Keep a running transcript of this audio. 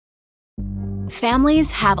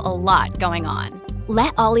Families have a lot going on.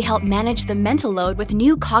 Let Ollie help manage the mental load with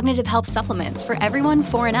new cognitive help supplements for everyone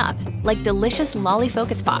 4 and up, like delicious Lolly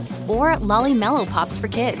Focus Pops or Lolly Mellow Pops for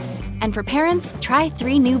kids. And for parents, try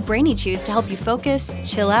 3 new Brainy Chews to help you focus,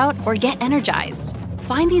 chill out, or get energized.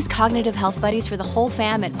 Find these cognitive health buddies for the whole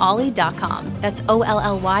fam at ollie.com. That's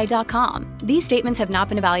OLLY.com. These statements have not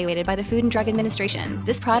been evaluated by the Food and Drug Administration.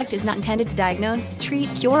 This product is not intended to diagnose,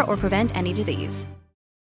 treat, cure, or prevent any disease.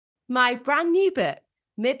 My brand new book,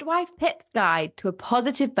 Midwife Pip's Guide to a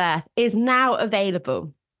Positive Birth, is now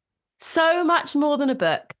available. So much more than a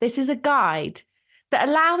book, this is a guide that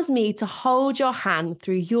allows me to hold your hand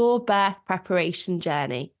through your birth preparation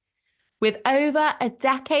journey. With over a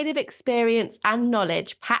decade of experience and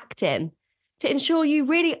knowledge packed in to ensure you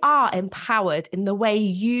really are empowered in the way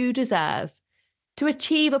you deserve to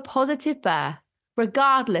achieve a positive birth,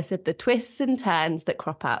 regardless of the twists and turns that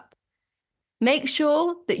crop up. Make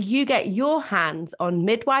sure that you get your hands on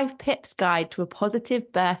Midwife Pip's Guide to a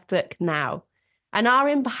Positive Birth book now and are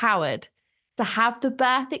empowered to have the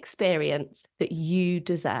birth experience that you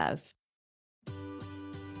deserve.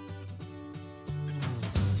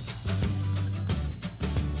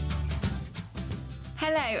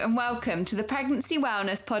 Hello and welcome to the Pregnancy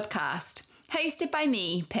Wellness Podcast, hosted by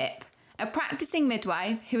me, Pip, a practicing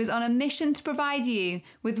midwife who is on a mission to provide you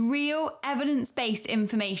with real evidence-based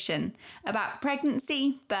information about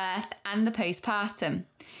pregnancy, birth, and the postpartum.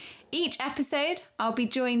 Each episode, I'll be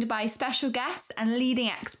joined by special guests and leading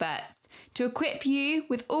experts to equip you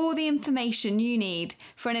with all the information you need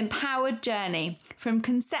for an empowered journey from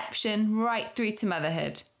conception right through to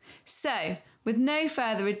motherhood. So, with no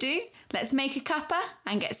further ado, let's make a cuppa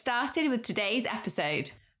and get started with today's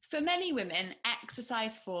episode. For many women,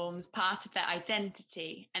 exercise forms part of their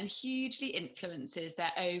identity and hugely influences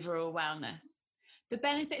their overall wellness. The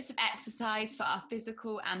benefits of exercise for our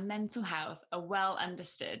physical and mental health are well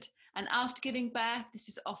understood, and after giving birth, this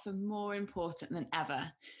is often more important than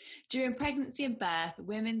ever. During pregnancy and birth,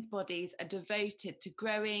 women's bodies are devoted to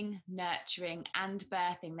growing, nurturing, and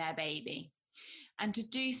birthing their baby. And to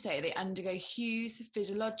do so, they undergo huge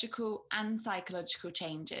physiological and psychological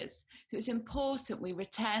changes. So it's important we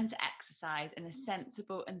return to exercise in a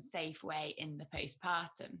sensible and safe way in the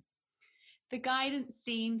postpartum. The guidance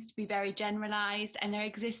seems to be very generalised, and there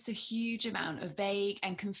exists a huge amount of vague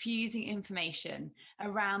and confusing information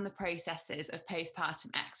around the processes of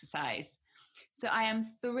postpartum exercise. So I am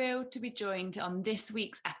thrilled to be joined on this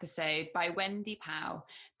week's episode by Wendy Powell,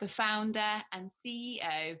 the founder and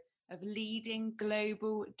CEO of leading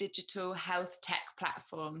global digital health tech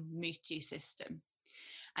platform Mutu System,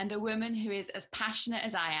 and a woman who is as passionate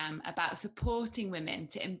as I am about supporting women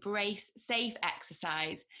to embrace safe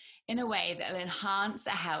exercise in a way that will enhance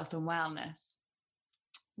their health and wellness.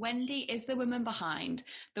 Wendy is the woman behind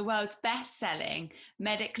the world's best-selling,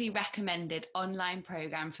 medically recommended online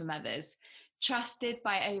program for mothers, trusted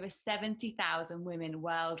by over 70,000 women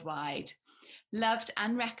worldwide. Loved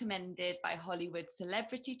and recommended by Hollywood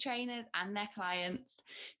celebrity trainers and their clients,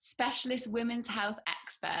 specialist women's health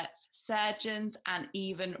experts, surgeons, and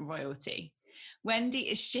even royalty. Wendy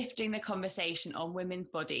is shifting the conversation on women's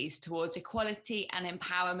bodies towards equality and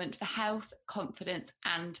empowerment for health, confidence,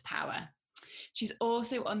 and power. She's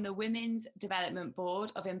also on the Women's Development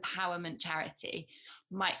Board of empowerment charity,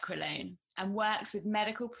 Microloan, and works with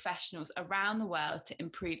medical professionals around the world to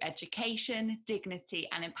improve education, dignity,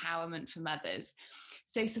 and empowerment for mothers.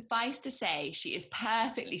 So suffice to say, she is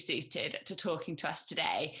perfectly suited to talking to us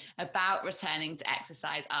today about returning to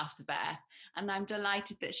exercise after birth. And I'm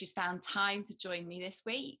delighted that she's found time to join me this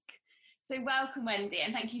week. So welcome, Wendy,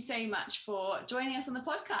 and thank you so much for joining us on the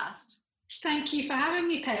podcast. Thank you for having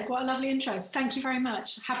me, Pip. What a lovely intro. Thank you very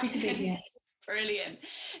much. Happy to be here. Brilliant.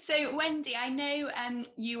 So, Wendy, I know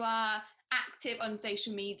you are active on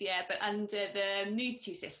social media, but under the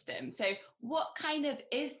Mutu System. So what kind of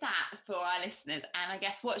is that for our listeners? And I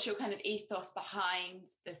guess what's your kind of ethos behind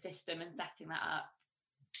the system and setting that up?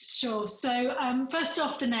 Sure. So first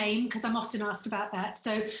off, the name, because I'm often asked about that.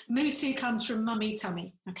 So Mutu comes from mummy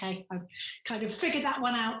tummy. Okay. I kind of figured that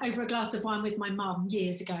one out over a glass of wine with my mum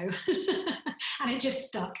years ago. And it just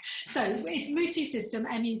stuck. So it's Mutu System,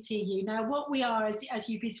 MUTU. Now, what we are, as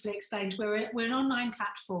you beautifully explained, we're an online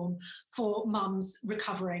platform for mums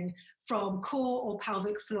recovering from core or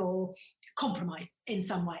pelvic floor compromise in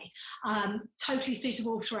some way. Totally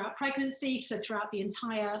suitable throughout pregnancy, so throughout the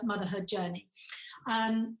entire motherhood journey.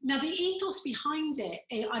 Now, the ethos behind it,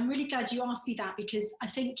 I'm really glad you asked me that, because I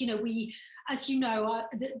think, we, as you know,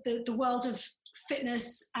 the world of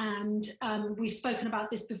fitness, and we've spoken about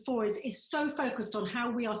this before, is so focused on how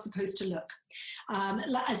we are supposed to look,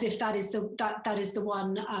 as if that is the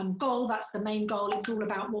one goal, that's the main goal. It's all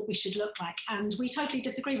about what we should look like, and we totally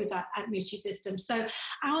disagree with that at Mutu System. So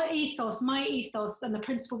our ethos, my ethos, and the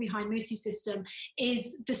principle behind Mutu System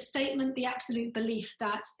is the statement, the absolute belief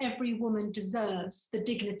that every woman deserves the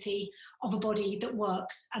dignity of a body that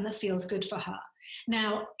works and that feels good for her.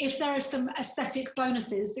 Now, if there are some aesthetic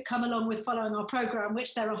bonuses that come along with following our program,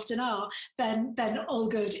 which there often are, then all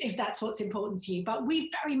good if that's what's important to you. But we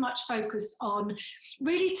very much focus on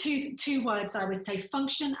really two words, I would say: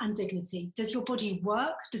 function and dignity. Does your body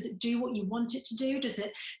work? Does it do what you want it to do? Does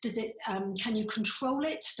it can you control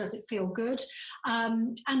it? Does it feel good?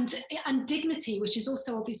 And dignity, which is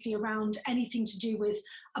also obviously around anything to do with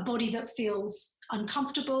a body that feels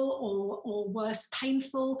uncomfortable or worse,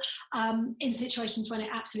 painful, in situations when it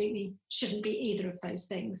absolutely shouldn't be either of those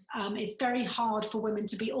things. It's very hard for women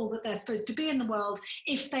to be all that they're supposed to be in the world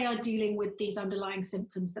if they are dealing with these underlying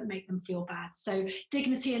symptoms that make them feel bad. So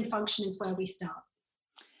dignity and function is where we start.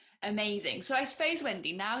 Amazing. So I suppose,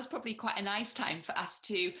 Wendy, now is probably quite a nice time for us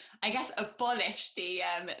to, I guess, abolish the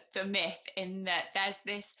myth in that there's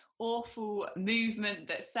this awful movement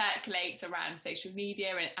that circulates around social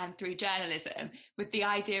media and through journalism with the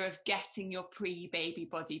idea of getting your pre-baby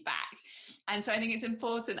body back. And so I think it's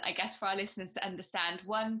important, I guess, for our listeners to understand,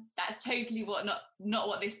 one, that's totally not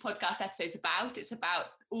what this podcast episode's about. It's about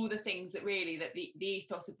all the things that really that the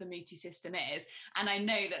ethos of the Mutu System is. And I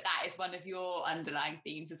know that is one of your underlying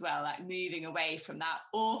themes as well, like moving away from that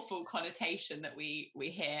awful connotation that we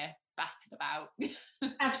hear battered about.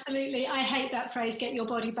 Absolutely. I hate that phrase, get your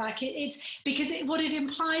body back. It's because what it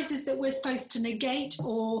implies is that we're supposed to negate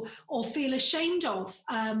or feel ashamed of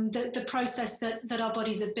the process that our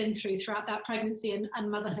bodies have been throughout that pregnancy and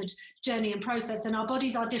motherhood journey and process. And our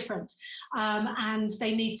bodies are different, and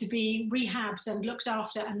they need to be rehabbed and looked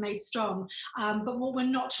after and made strong. But what we're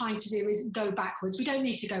not trying to do is go backwards. We don't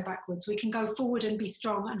need to go backwards. We can go forward and be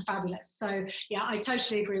strong and fabulous. So yeah, I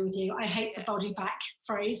totally agree with you. I hate the body back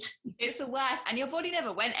phrase. It's the worst. And your body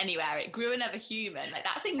never went anywhere. It grew another human. Like,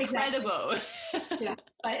 that's incredible. Exactly. Yeah,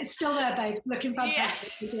 but it's still there, babe. Looking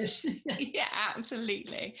fantastic. Yeah. Yeah,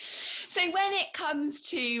 absolutely. So when it comes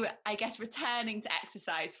to, I guess, returning to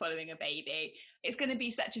exercise following a baby, it's going to be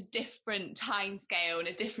such a different timescale and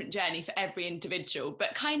a different journey for every individual.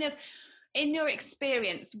 But kind of, in your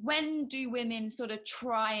experience, when do women sort of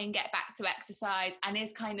try and get back to exercise, and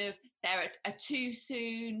is kind of there a too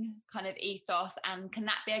soon kind of ethos, and can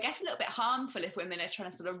that be, I guess, a little bit harmful if women are trying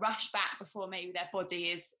to sort of rush back before maybe their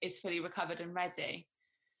body is fully recovered and ready?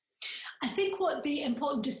 I think what the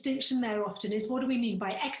important distinction there often is, what do we mean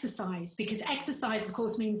by exercise? Because exercise, of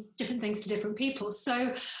course, means different things to different people.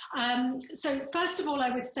 So first of all,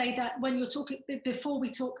 I would say that when you're talking, before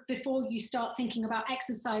you start thinking about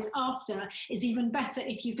exercise after, is even better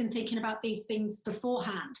if you've been thinking about these things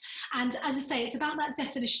beforehand. And as I say, it's about that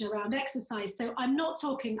definition around exercise. So I'm not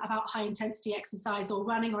talking about high intensity exercise or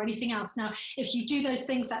running or anything else. Now, if you do those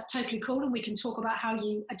things, that's totally cool, and we can talk about how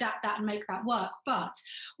you adapt that and make that work. But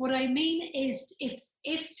what I mean is,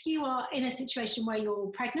 if you are in a situation where you're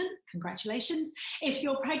pregnant, congratulations. If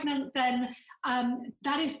you're pregnant, then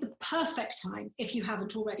that is the perfect time, if you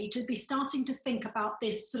haven't already, to be starting to think about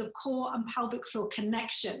this sort of core and pelvic floor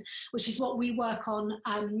connection, which is what we work on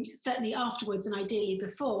certainly afterwards and ideally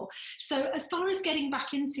before. So as far as getting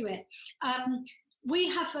back into it, we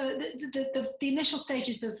have the initial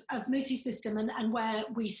stages of Mutu System, and where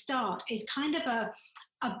we start is kind of a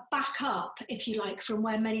backup, if you like, from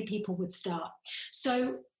where many people would start.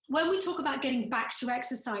 So when we talk about getting back to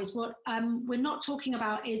exercise, what we're not talking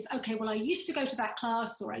about is, okay, well, I used to go to that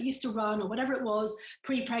class, or I used to run, or whatever it was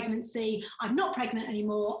pre-pregnancy. I'm not pregnant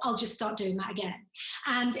anymore. I'll just start doing that again.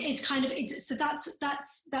 And it's kind of, so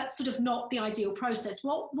that's sort of not the ideal process.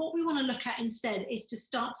 What we want to look at instead is to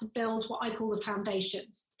start to build what I call the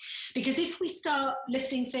foundations. Because if we start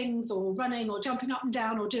lifting things or running or jumping up and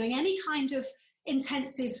down or doing any kind of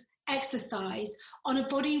intensive exercise on a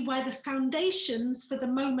body where the foundations for the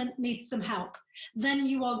moment need some help, then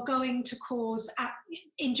you are going to cause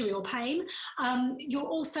injury or pain. You're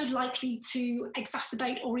also likely to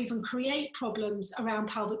exacerbate or even create problems around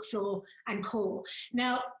pelvic floor and core.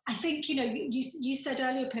 Now, I think, you said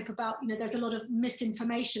earlier, Pip, about, there's a lot of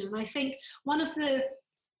misinformation. And I think one of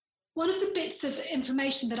the bits of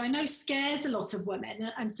information that I know scares a lot of women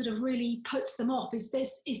and sort of really puts them off is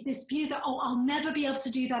this view that, I'll never be able to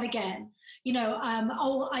do that again.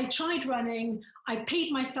 I tried running, I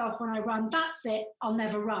peed myself when I run, that's it, I'll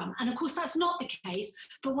never run. And of course, that's not the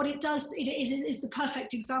case. But what it does, it is the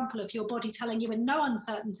perfect example of your body telling you in no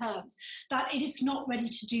uncertain terms that it is not ready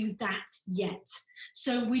to do that yet.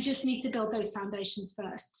 So we just need to build those foundations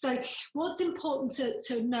first. So what's important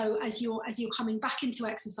to know as you're coming back into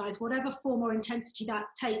exercise, whatever form or intensity that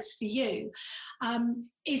takes for you,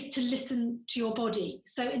 is to listen to your body.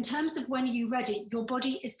 So in terms of when you're ready, your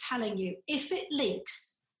body is telling you if it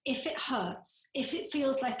leaks, if it hurts, if it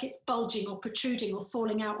feels like it's bulging or protruding or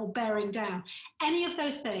falling out or bearing down, any of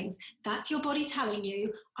those things, that's your body telling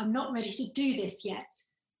you, I'm not ready to do this yet.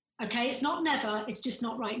 Okay, it's not never, it's just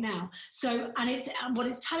not right now. So, and what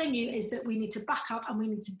it's telling you is that we need to back up and we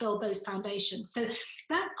need to build those foundations. So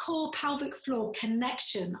that core pelvic floor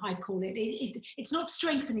connection, I call it, it's not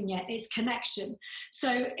strengthening yet, it's connection.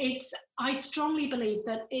 So I strongly believe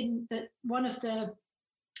that one of the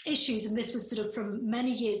issues, and this was sort of from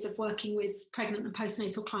many years of working with pregnant and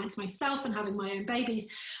postnatal clients myself and having my own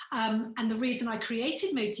babies, and the reason I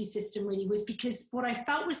created Mutu System really was because what I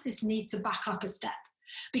felt was this need to back up a step.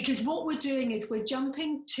 Because what we're doing is we're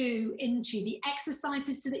jumping into the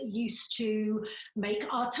exercises that used to make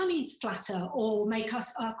our tummies flatter or make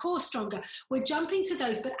our core stronger. We're jumping to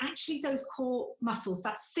those, but actually those core muscles,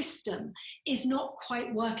 that system is not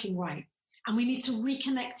quite working right. And we need to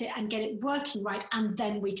reconnect it and get it working right, and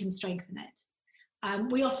then we can strengthen it.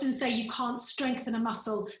 We often say you can't strengthen a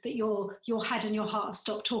muscle that your head and your heart have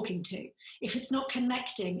stopped talking to. If it's not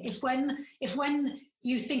connecting, if when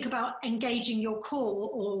you think about engaging your core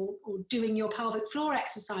or doing your pelvic floor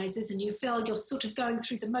exercises and you feel you're sort of going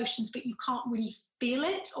through the motions, but you can't really feel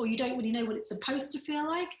it, or you don't really know what it's supposed to feel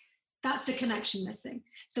like, that's a connection missing.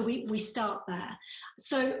 So we start there.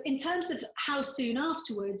 So in terms of how soon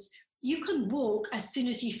afterwards, you can walk as soon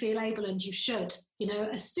as you feel able, and you should,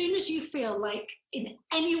 as soon as you feel like in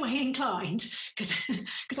any way inclined,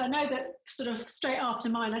 because I know that sort of straight after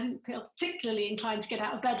mine, I didn't feel particularly inclined to get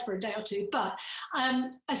out of bed for a day or two, but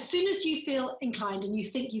as soon as you feel inclined and you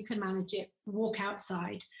think you can manage it, walk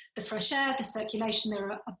outside. The fresh air, the circulation,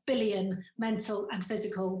 there are a billion mental and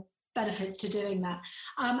physical benefits to doing that.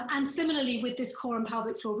 And similarly with this core and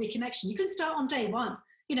pelvic floor reconnection, you can start on day one.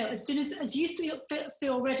 As soon as you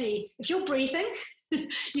feel ready, if you're breathing,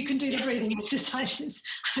 you can do the breathing exercises.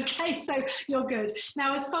 Okay, so you're good.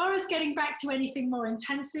 Now, as far as getting back to anything more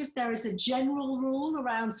intensive, there is a general rule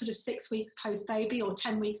around sort of 6 weeks post-baby or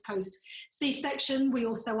 10 weeks post-C-section. We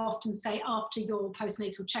also often say after your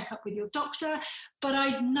postnatal checkup with your doctor, but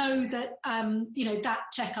I know that, that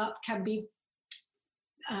checkup can be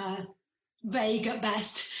vague at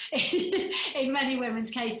best in many women's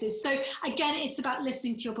cases. So again, it's about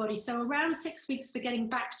listening to your body. So around 6 weeks for getting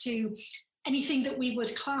back to anything that we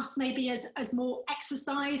would class maybe as more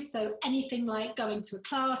exercise. So anything like going to a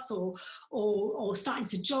class or starting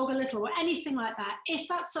to jog a little or anything like that. If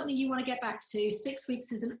that's something you want to get back to, 6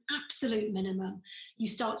 weeks is an absolute minimum. You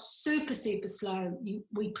start super, super slow.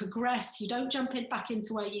 We progress. You don't jump back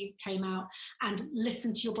into where you came out, and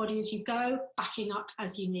listen to your body as you go, backing up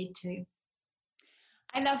as you need to.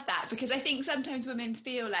 I love that, because I think sometimes women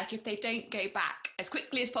feel like if they don't go back as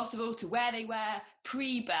quickly as possible to where they were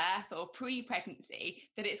pre-birth or pre-pregnancy,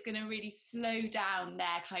 that it's going to really slow down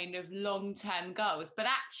their kind of long-term goals. But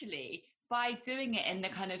actually, by doing it in the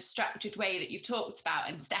kind of structured way that you've talked about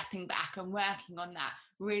and stepping back and working on that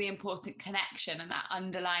really important connection and that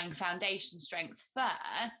underlying foundation strength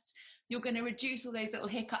first, you're going to reduce all those little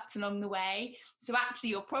hiccups along the way. So actually,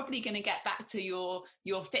 you're probably going to get back to your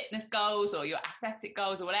fitness goals or your aesthetic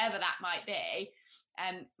goals or whatever that might be,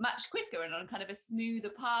 much quicker and on kind of a smoother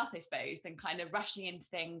path, I suppose, than kind of rushing into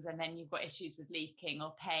things and then you've got issues with leaking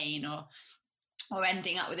or pain or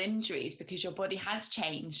ending up with injuries because your body has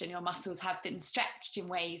changed and your muscles have been stretched in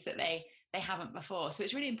ways that they haven't before. So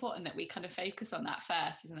it's really important that we kind of focus on that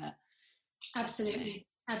first, isn't it?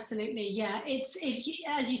 Absolutely, yeah. It's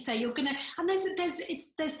as you say, you're gonna, and there's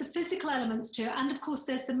the physical elements to it, and of course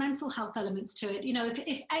there's the mental health elements to it.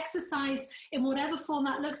 If exercise in whatever form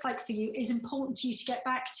that looks like for you is important to you to get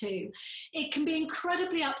back to, it can be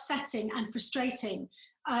incredibly upsetting and frustrating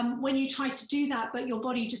when you try to do that, but your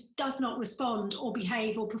body just does not respond or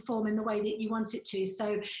behave or perform in the way that you want it to.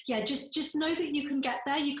 So yeah, just know that you can get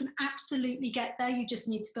there. You can absolutely get there. You just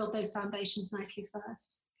need to build those foundations nicely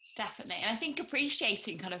first. Definitely. And I think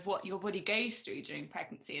appreciating kind of what your body goes through during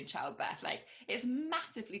pregnancy and childbirth, like it's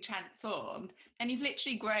massively transformed and you've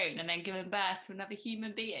literally grown and then given birth to another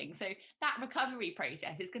human being. So that recovery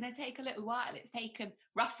process is going to take a little while. It's taken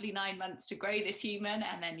roughly 9 months to grow this human,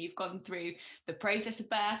 and then you've gone through the process of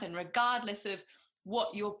birth, and regardless of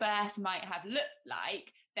what your birth might have looked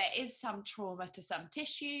like, there is some trauma to some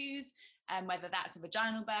tissues. whether that's a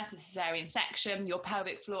vaginal birth, a cesarean section, your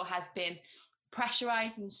pelvic floor has been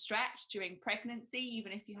pressurized and stretched during pregnancy,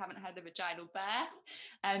 even if you haven't had a vaginal birth,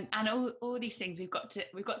 and all these things we've got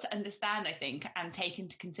to understand, I think, and take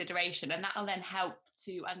into consideration, and that'll then help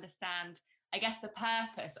to understand, I guess, the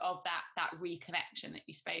purpose of that reconnection that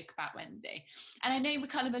you spoke about, Wendy. And I know we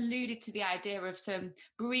kind of alluded to the idea of some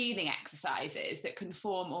breathing exercises that can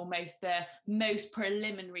form almost the most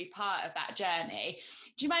preliminary part of that journey.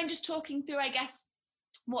 Do you mind just talking through, I guess,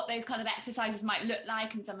 what those kind of exercises might look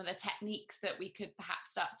like and some of the techniques that we could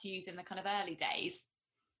perhaps start to use in the kind of early days?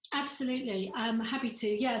 Absolutely, I'm happy to.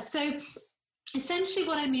 Yeah, so essentially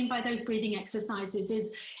what I mean by those breathing exercises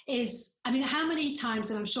is, I mean, how many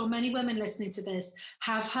times, and I'm sure many women listening to this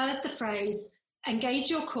have heard the phrase,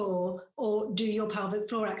 engage your core or do your pelvic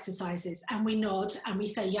floor exercises, and we nod and we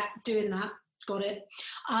say, yeah, doing that. Got it.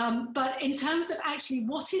 But in terms of actually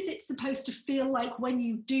what is it supposed to feel like when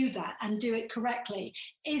you do that and do it correctly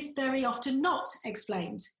is very often not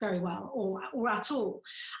explained very well or at all.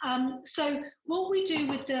 So what we do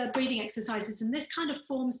with the breathing exercises, and this kind of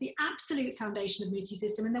forms the absolute foundation of Muti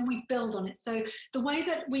system, and then we build on it. So the way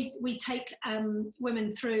that we take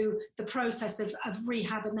women through the process of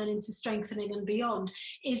rehab and then into strengthening and beyond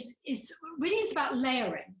is really, it's about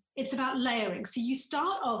layering. It's about layering. So you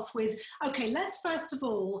start off with, okay, let's first of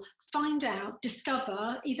all find out,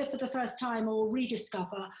 discover, either for the first time or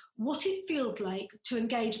rediscover, what it feels like to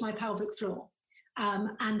engage my pelvic floor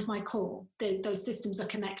and my core. Those systems are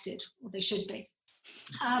connected, or they should be.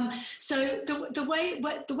 So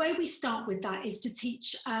the way we start with that is to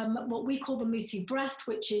teach what we call the Muti breath,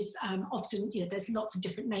 which is often, there's lots of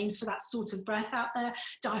different names for that sort of breath out there,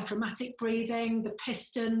 diaphragmatic breathing, the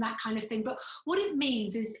piston, that kind of thing. But what it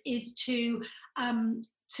means is to learn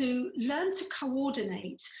to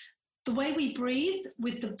coordinate the way we breathe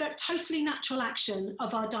with the totally natural action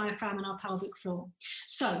of our diaphragm and our pelvic floor.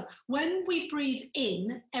 So when we breathe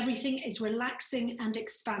in, everything is relaxing and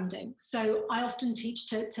expanding. So I often teach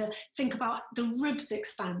to think about the ribs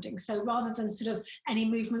expanding. So rather than sort of any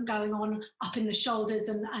movement going on up in the shoulders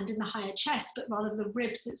and in the higher chest, but rather the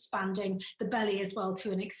ribs expanding, the belly as well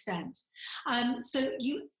to an extent.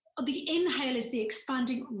 The inhale is the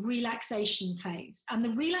expanding relaxation phase. And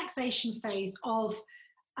the relaxation phase of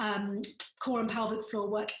core and pelvic floor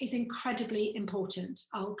work is incredibly important.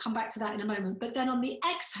 I'll come back to that in a moment. But then on the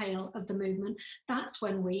exhale of the movement, that's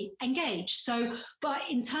when we engage. So, but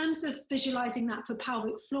in terms of visualizing that for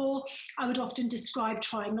pelvic floor, I would often describe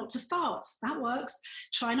trying not to fart. That works.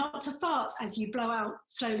 Try not to fart as you blow out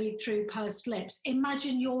slowly through pursed lips.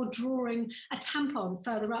 Imagine you're drawing a tampon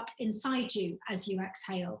further up inside you as you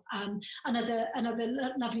exhale. Another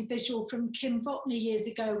lovely visual from Kim Votner years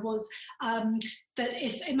ago was that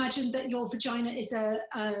imagine that your vagina is a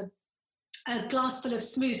glass full of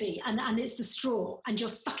smoothie and it's the straw and you're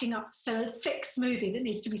sucking up a thick smoothie that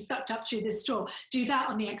needs to be sucked up through this straw. Do that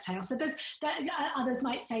on the exhale. So others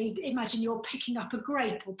might say, imagine you're picking up a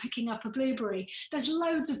grape or picking up a blueberry. There's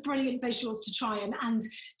loads of brilliant visuals to try and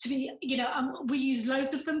to be, we use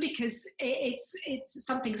loads of them because it's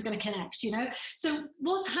something's going to connect, So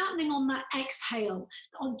what's happening on that exhale?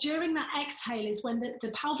 During that exhale is when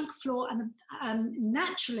the pelvic floor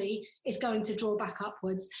naturally is going to draw back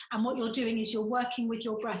upwards, and what you're doing is you're working with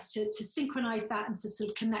your breath to synchronize that and to sort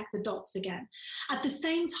of connect the dots again. At the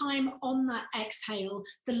same time, on that exhale,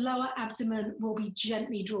 the lower abdomen will be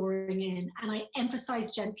gently drawing in, and I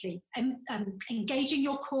emphasize gently. Engaging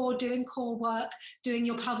your core, doing core work, doing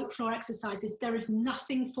your pelvic floor exercises, there is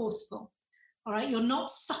nothing forceful. All right, you're not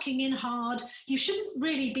sucking in hard. You shouldn't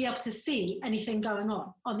really be able to see anything going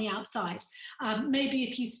on the outside. Maybe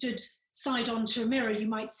if you stood side onto a mirror, you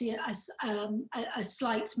might see a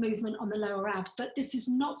slight movement on the lower abs, but this is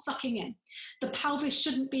not sucking in. The pelvis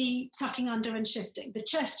shouldn't be tucking under and shifting. The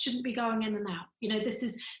chest shouldn't be going in and out. This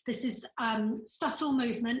is subtle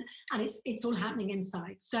movement, and it's all happening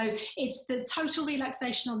inside. So it's the total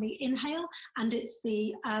relaxation on the inhale, and it's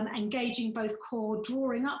the engaging both core,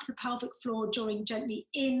 drawing up the pelvic floor, drawing gently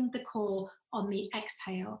in the core on the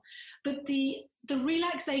exhale. But the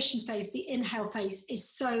relaxation phase, the inhale phase, is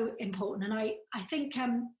so important. And I think,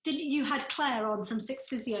 didn't you had Claire on from Six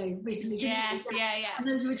Physio recently? Yes, yeah. I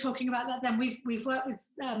know we were talking about that then. We've worked with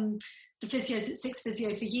the physios at Six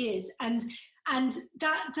Physio for years. And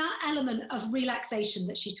that element of relaxation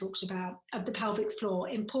that she talked about, of the pelvic floor,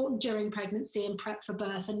 important during pregnancy and prep for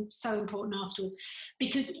birth, and so important afterwards.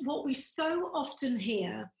 Because what we so often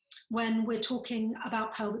hear when we're talking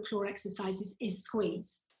about pelvic floor exercises is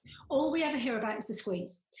squeeze. All we ever hear about is the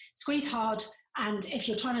squeeze. Squeeze hard, and if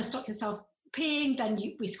you're trying to stop yourself peeing, then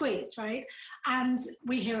we squeeze, right? And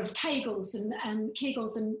we hear of Kegels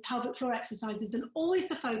and pelvic floor exercises, and always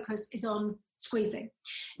the focus is on squeezing.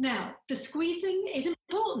 Now, the squeezing is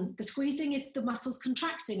important. The squeezing is the muscles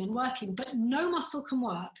contracting and working, but no muscle can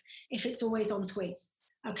work if it's always on squeeze,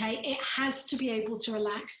 okay? It has to be able to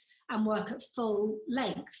relax and work at full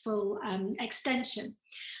length, full extension.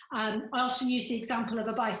 I often use the example of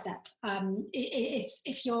a bicep. It's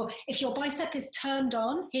if your bicep is turned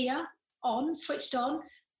on here, switched on,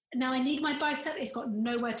 now I need my bicep, it's got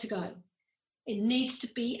nowhere to go. It needs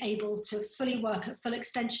to be able to fully work at full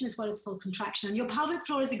extension as well as full contraction. And your pelvic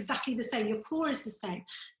floor is exactly the same. Your core is the same.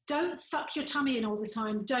 Don't suck your tummy in all the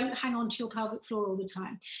time. Don't hang on to your pelvic floor all the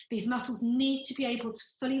time. These muscles need to be able to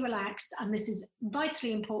fully relax. And this is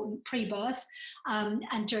vitally important pre-birth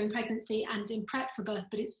and during pregnancy and in prep for birth,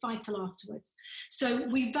 but it's vital afterwards. So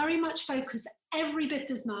we very much focus every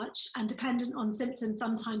bit as much, and dependent on symptoms,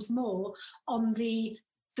 sometimes more, on the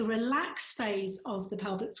relax phase of the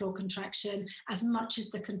pelvic floor contraction as much as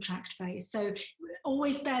the contract phase. So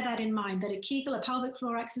always bear that in mind, that a Kegel, a pelvic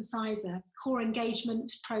floor exercise, a core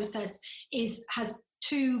engagement process has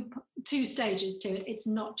two stages to it. It's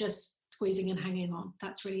not just squeezing and hanging on.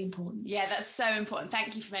 That's really important. Yeah, that's so important.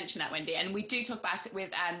 Thank you for mentioning that, Wendy. And we do talk about it with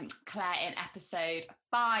Claire in episode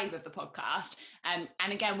 5 of the podcast. And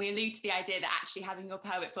again, we allude to the idea that actually having your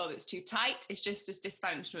pelvic floor that's too tight is just as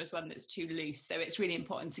dysfunctional as one that's too loose. So it's really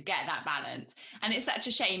important to get that balance. And it's such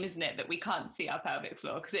a shame, isn't it, that we can't see our pelvic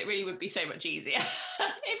floor, because it really would be so much easier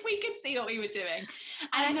if we could see what we were doing.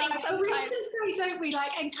 And I think sometimes, don't we,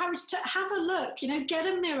 like, encourage to have a look, get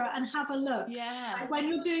a mirror and have a look. Yeah. Like when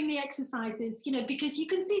you're doing the exercises, because you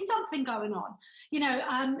can see something going on.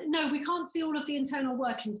 No, we can't see all of the internal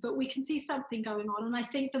workings, but we can see something going on. And I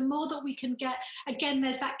think the more that we can get, again,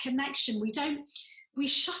 there's that connection. We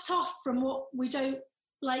shut off from what we don't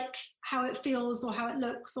like, how it feels or how it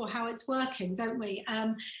looks or how it's working, don't we?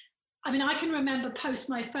 I can remember post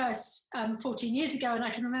my first 14 years ago, and I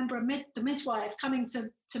can remember the midwife coming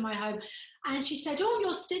to my home, and she said, "Oh,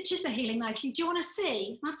 your stitches are healing nicely. Do you want to see?"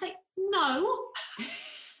 And I was like, "No."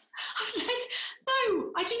 I was like,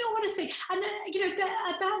 "No, I do not want to see." And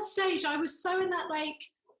at that stage, I was so in that, like,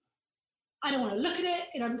 I don't want to look at it.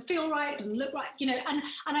 It doesn't feel right. It doesn't look right. And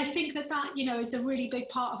I think that is a really big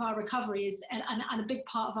part of our recovery and a big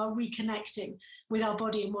part of our reconnecting with our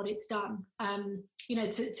body and what it's done.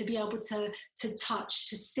 To be able to touch,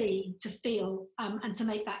 to see, to feel, and to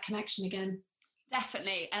make that connection again.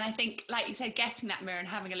 Definitely. And I think, like you said, getting that mirror and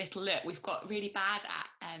having a little look, we've got really bad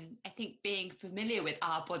at, I think, being familiar with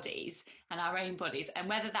our bodies and our own bodies. And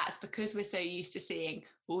whether that's because we're so used to seeing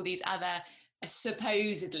all these other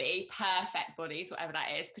supposedly perfect bodies, whatever that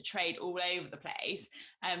is, portrayed all over the place,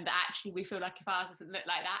 that actually we feel like if ours doesn't look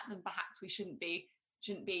like that, then perhaps we shouldn't be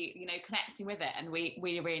connecting with it. And we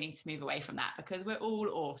really need to move away from that, because we're all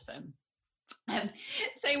awesome.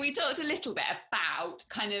 So we talked a little bit about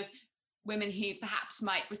kind of women who perhaps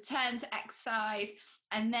might return to exercise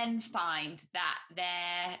and then find that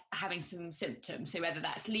they're having some symptoms. So whether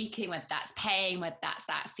that's leaking, whether that's pain, whether that's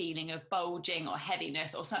that feeling of bulging or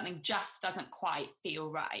heaviness, or something just doesn't quite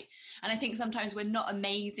feel right. And I think sometimes we're not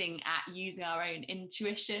amazing at using our own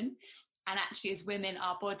intuition. And actually, as women,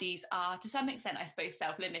 our bodies are, to some extent, I suppose,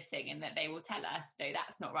 self-limiting, in that they will tell us, no,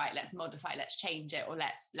 that's not right, let's modify, let's change it, or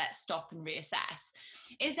let's stop and reassess.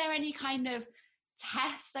 Is there any kind of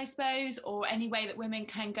test, I suppose, or any way that women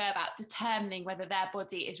can go about determining whether their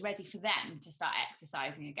body is ready for them to start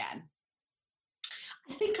exercising again?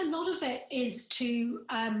 I think a lot of it is to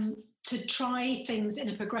try things in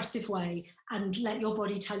a progressive way and let your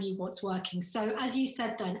body tell you what's working. So as you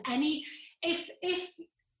said, then,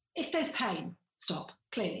 if there's pain, stop.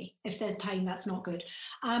 Clearly, if there's pain, that's not good.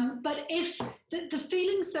 But if the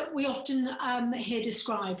feelings that we often hear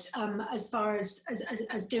described as far as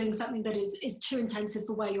doing something that is too intensive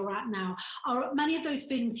for where you're at now, are many of those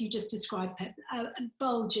feelings you just described, Pip.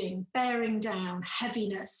 Bulging, bearing down,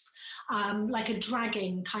 heaviness, like a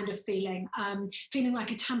dragging kind of feeling, feeling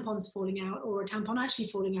like a tampon's falling out or a tampon actually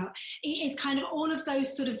falling out. It's kind of all of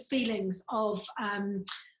those sort of feelings of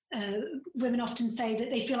women often say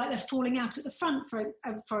that they feel like they're falling out at the front,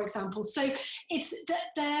 for example. So it's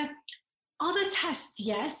there. Other tests,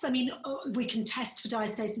 yes. We can test for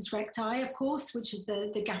diastasis recti, of course, which is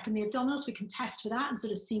the gap in the abdominals. We can test for that and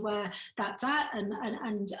sort of see where that's at and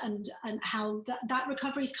how that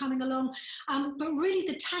recovery is coming along. But really,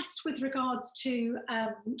 the test with regards to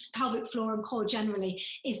pelvic floor and core generally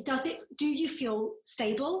is: do you feel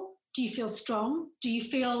stable? Do you feel strong? Do you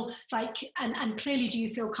feel like, and clearly, do you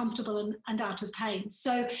feel comfortable and out of pain?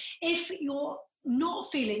 So if your not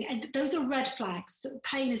feeling, and those are red flags.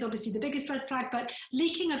 Pain is obviously the biggest red flag, but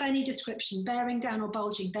leaking of any description, bearing down or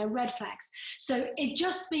bulging, they're red flags. So it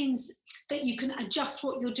just means that you can adjust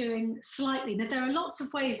what you're doing slightly. Now, there are lots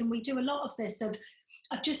of ways, and we do a lot of this, of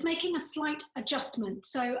just making a slight adjustment.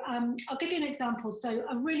 So I'll give you an example. So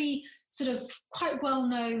a really sort of quite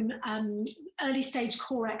well-known early stage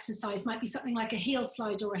core exercise might be something like a heel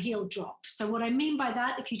slide or a heel drop. So what I mean by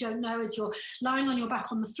that, if you don't know, is you're lying on your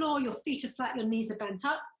back on the floor, your feet are flat, your knees are bent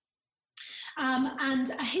up. And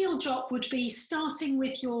a heel drop would be starting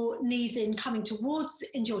with your knees in, coming towards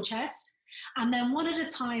into your chest, and then one at a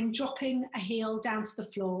time dropping a heel down to the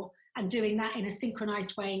floor, and doing that in a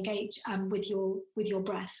synchronized way, engage with your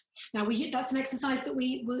breath. Now, that's an exercise that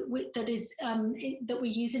we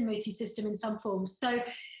use in Muti system in some forms. So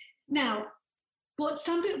now, what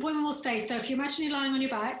some women will say, so if you imagine you're lying on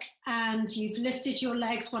your back and you've lifted your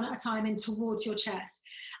legs one at a time in towards your chest,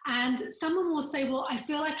 and someone will say, well, I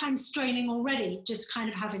feel like I'm straining already, just kind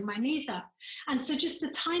of having my knees up. And so just the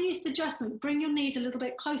tiniest adjustment, bring your knees a little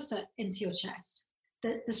bit closer into your chest,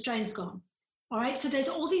 the strain's gone. All right, so there's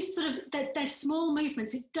all these sort of, they're small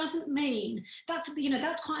movements. It doesn't mean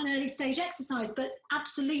that's quite an early stage exercise, but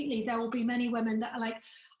absolutely there will be many women that are like,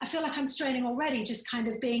 I feel like I'm straining already, just kind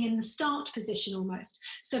of being in the start position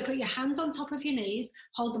almost. So put your hands on top of your knees,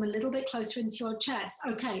 hold them a little bit closer into your chest.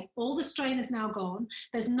 Okay, all the strain is now gone.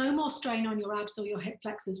 There's no more strain on your abs or your hip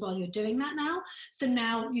flexors while you're doing that now. So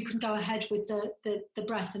now you can go ahead with the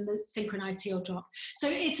breath and the synchronized heel drop. So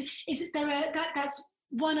that's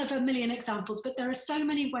one of a million examples, but there are so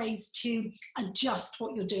many ways to adjust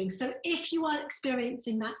what you're doing. So if you are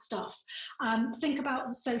experiencing that stuff, think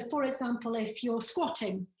about, so for example, if you're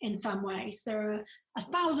squatting in some ways, there are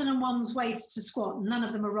 1,001 ways to squat, none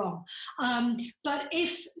of them are wrong. But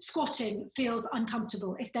if squatting feels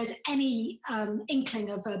uncomfortable, if there's any inkling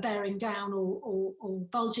of a bearing down or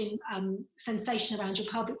bulging sensation around your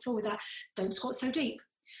pelvic floor with that, don't squat so deep.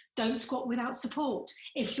 Don't squat without support.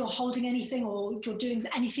 If you're holding anything or you're doing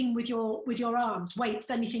anything with your arms, weights,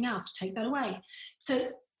 anything else, take that away. So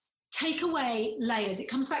take away layers. It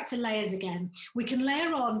comes back to layers again. We can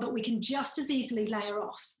layer on, but we can just as easily layer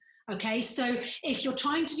off. Okay, so if you're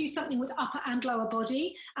trying to do something with upper and lower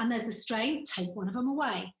body and there's a strain, take one of them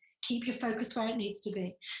away. Keep your focus where it needs to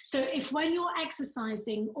be. So if when you're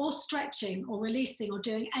exercising or stretching or releasing or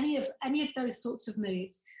doing any of those sorts of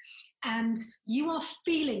moves, and you are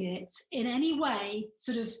feeling it in any way,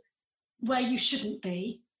 sort of where you shouldn't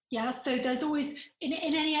be, yeah? So there's always, in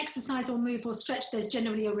any exercise or move or stretch, there's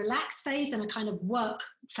generally a relax phase and a kind of work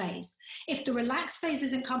phase. If the relax phase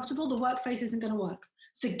isn't comfortable, the work phase isn't going to work.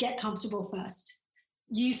 So get comfortable first.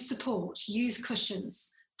 Use support, use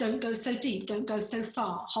cushions. Don't go so deep, don't go so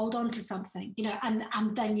far, hold on to something,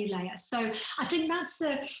 and then you layer. So I think that's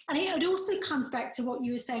and it also comes back to what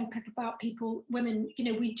you were saying, Pip, about women,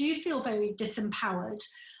 we do feel very disempowered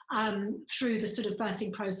through the sort of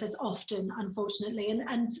birthing process often, unfortunately.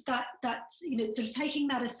 And that's, sort of taking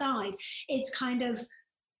that aside, it's kind of,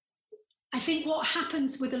 I think what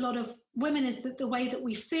happens with a lot of women is that the way that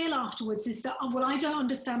we feel afterwards is that, well, I don't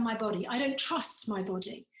understand my body. I don't trust my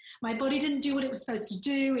body. My body didn't do what it was supposed to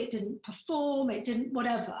do. It didn't perform. It didn't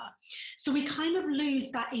whatever. So we kind of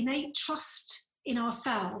lose that innate trust in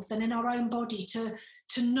ourselves and in our own body to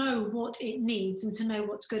know what it needs and to know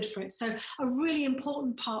what's good for it. So a really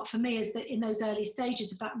important part for me is that in those early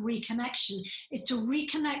stages of that reconnection is to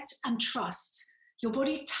reconnect and trust. Your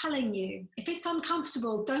body's telling you, if it's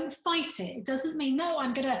uncomfortable, don't fight it. It doesn't mean, no,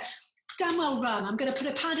 I'm going to damn well run. I'm going to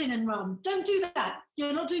put a pad in and run. Don't do that.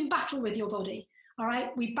 You're not doing battle with your body. All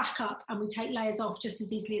right, we back up and we take layers off just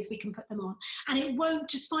as easily as we can put them on. And it won't,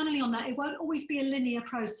 just finally on that, it won't always be a linear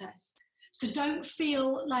process. So don't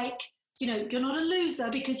feel like, you're not a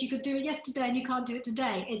loser because you could do it yesterday and you can't do it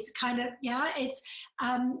today. It's kind of, it's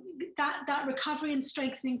that recovery and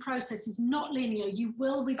strengthening process is not linear. You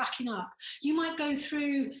will be backing up. You might get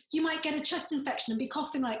a chest infection and be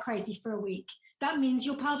coughing like crazy for a week. That means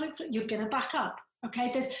your pelvic, you're going to back up.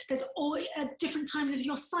 Okay, there's all at different times of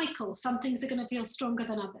your cycle. Some things are going to feel stronger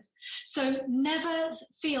than others. So never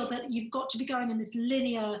feel that you've got to be going in this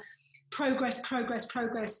linear progress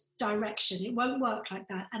direction. It won't work like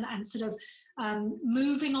that. And sort of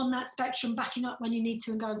moving on that spectrum, backing up when you need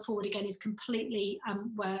to and going forward again is completely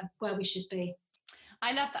where we should be.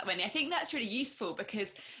 I love that, Winnie. I think that's really useful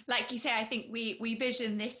because, like you say, I think we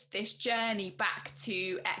vision this journey back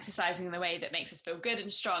to exercising in the way that makes us feel good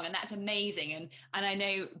and strong, and that's amazing. And I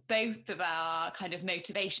know both of our kind of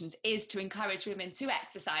motivations is to encourage women to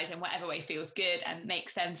exercise in whatever way feels good and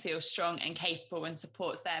makes them feel strong and capable and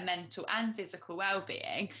supports their mental and physical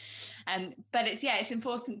well-being. But it's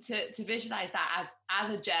important to visualize that as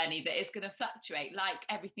a journey that is going to fluctuate like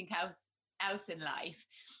everything else in life.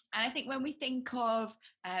 And I think when we think of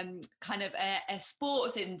kind of a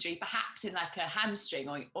sports injury, perhaps in like a hamstring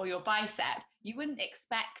or your bicep, you wouldn't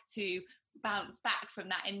expect to bounce back from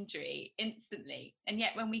that injury instantly. And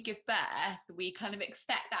yet when we give birth, we kind of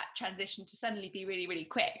expect that transition to suddenly be really, really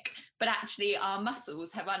quick. But actually our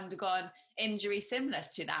muscles have undergone injury similar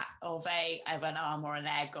to that of an arm or a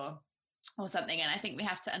leg or something. And I think we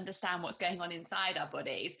have to understand what's going on inside our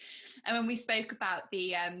bodies. And when we spoke about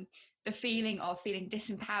the feeling of feeling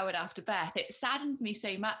disempowered after birth, it saddens me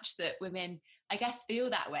so much that women, I guess, feel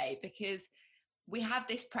that way, because we have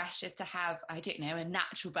this pressure to have, I don't know, a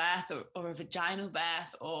natural birth or a vaginal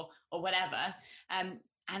birth or whatever. And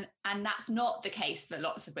that's not the case for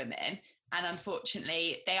lots of women. And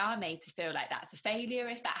unfortunately, they are made to feel like that's a failure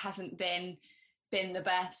if that hasn't been the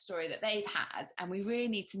birth story that they've had. And we really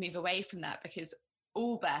need to move away from that, because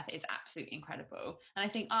all birth is absolutely incredible. And I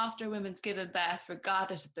think after a woman's given birth,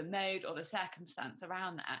 regardless of the mode or the circumstance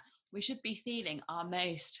around that, we should be feeling our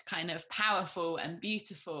most kind of powerful and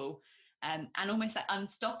beautiful and almost like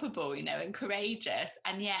unstoppable, and courageous.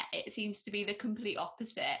 And yet it seems to be the complete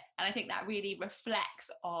opposite. And I think that really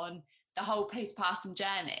reflects on the whole postpartum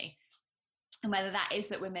journey. And whether that is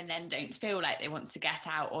that women then don't feel like they want to get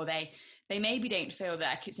out, or they maybe don't feel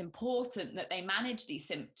like it's important that they manage these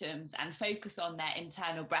symptoms and focus on their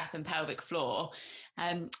internal breath and pelvic floor.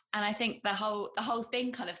 And I think the whole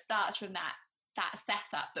thing kind of starts from that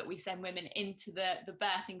setup that we send women into the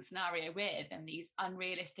birthing scenario with, and these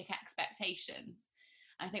unrealistic expectations.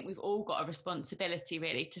 I think we've all got a responsibility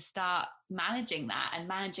really to start managing that and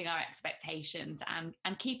managing our expectations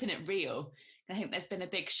and keeping it real. I think there's been a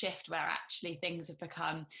big shift where actually things have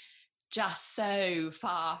become just so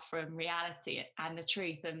far from reality and the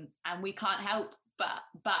truth, and we can't help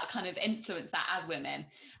but kind of influence that as women.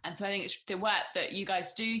 And so I think it's the work that you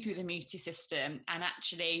guys do through the Mutu system, and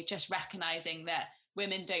actually just recognizing that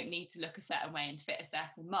women don't need to look a certain way and fit a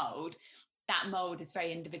certain mold. That mold is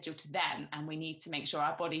very individual to them, and we need to make sure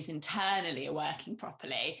our bodies internally are working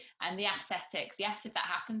properly. And the aesthetics, yes, if that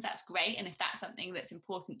happens, that's great, and if that's something that's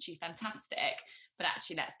important to you, fantastic. But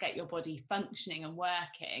actually, let's get your body functioning and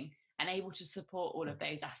working and able to support all of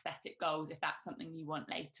those aesthetic goals if that's something you want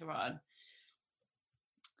later on.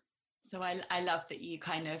 So I love that you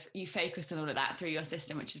focus on all of that through your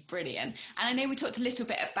system, which is brilliant. And I know we talked a little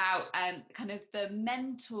bit about kind of the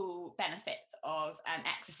mental benefits of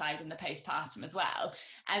exercise in the postpartum as well.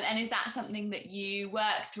 And is that something that you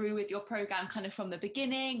work through with your program kind of from the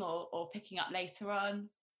beginning or picking up later on?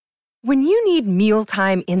 When you need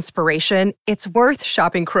mealtime inspiration, it's worth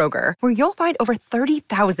shopping Kroger, where you'll find over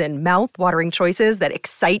 30,000 mouth-watering choices that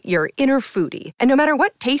excite your inner foodie. And no matter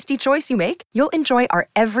what tasty choice you make, you'll enjoy our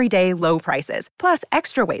everyday low prices, plus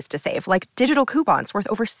extra ways to save, like digital coupons worth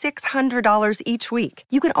over $600 each week.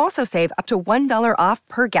 You can also save up to $1 off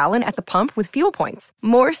per gallon at the pump with fuel points.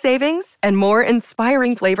 More savings and more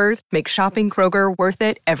inspiring flavors make shopping Kroger worth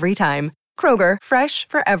it every time. Kroger, fresh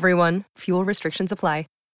for everyone. Fuel restrictions apply.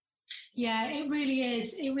 Yeah, it really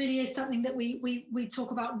is. It really is something that we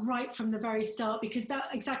talk about right from the very start, because that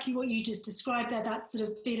exactly what you just described there, that sort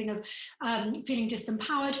of feeling of feeling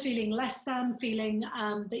disempowered, feeling less than, feeling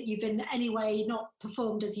that you've in any way not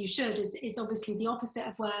performed as you should is obviously the opposite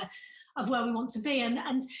of where we want to be.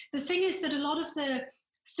 And the thing is that a lot of the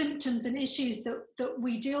symptoms and issues that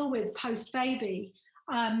we deal with post-baby,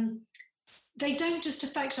 they don't just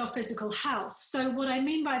affect our physical health. So what I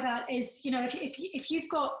mean by that is, if you've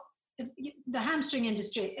got the hamstring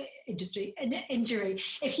injury,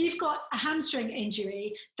 if you've got a hamstring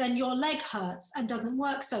injury, then your leg hurts and doesn't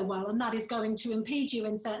work so well, and that is going to impede you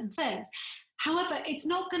in certain things. However, it's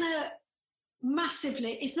not going to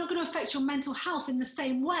affect your mental health in the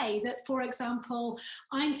same way that, for example,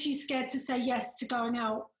 I'm too scared to say yes to going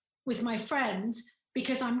out with my friend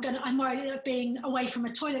because I'm worried of being away from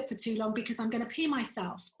a toilet for too long because I'm going to pee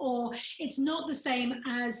myself. Or it's not the same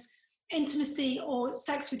as intimacy or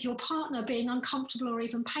sex with your partner being uncomfortable or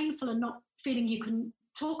even painful and not feeling you can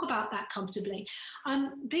talk about that comfortably.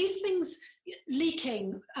 These things,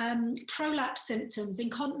 leaking, prolapse symptoms,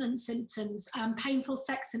 incontinence symptoms, painful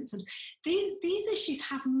sex symptoms, these issues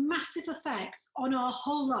have massive effects on our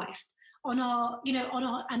whole life, on our,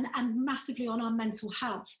 and massively on our mental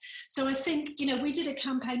health. So I think, we did a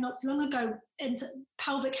campaign not so long ago into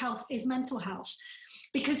pelvic health is mental health,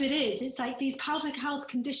 because it's like these pelvic health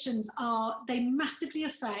conditions they massively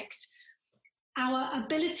affect our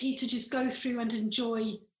ability to just go through and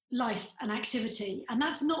enjoy life and activity. And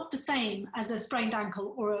that's not the same as a sprained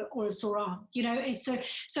ankle or a sore arm.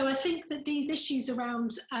 So I think that these issues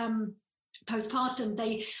around postpartum,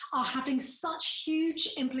 they are having such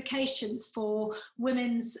huge implications for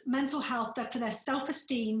women's mental health, for their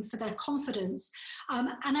self-esteem, for their confidence.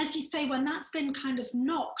 And as you say, when that's been kind of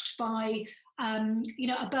knocked by,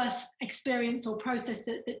 a birth experience or process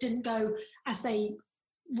that didn't go as they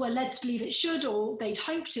were led to believe it should, or they'd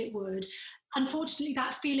hoped it would, unfortunately,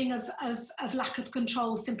 that feeling of lack of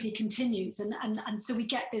control simply continues. And so we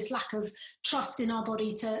get this lack of trust in our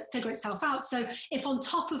body to figure itself out. So if on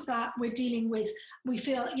top of that, we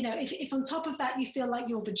feel, if on top of that, you feel like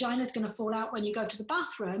your vagina is going to fall out when you go to the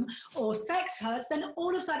bathroom, or sex hurts, then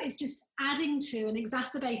all of that is just adding to and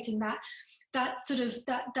exacerbating that sort of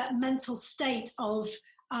that mental state of,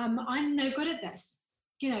 I'm no good at this.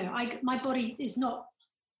 My body is not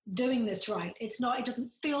doing this right. It doesn't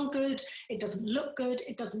feel good. It doesn't look good.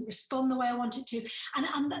 It doesn't respond the way I want it to.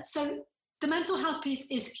 And so the mental health piece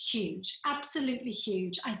is huge, absolutely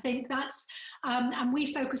huge. I think that's, and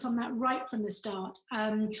we focus on that right from the start,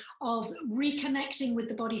 of reconnecting with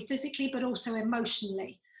the body physically, but also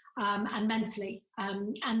emotionally. And mentally.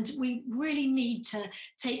 And we really need to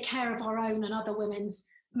take care of our own and other women's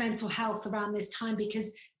mental health around this time,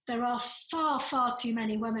 because there are far, far too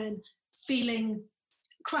many women feeling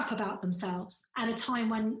crap about themselves at a time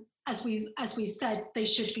when, as we've said, they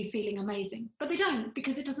should be feeling amazing, but they don't,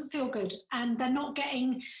 because it doesn't feel good, and they're not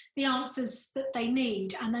getting the answers that they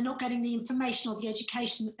need, and they're not getting the information or the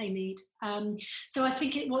education that they need. So I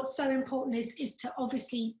think what's so important is to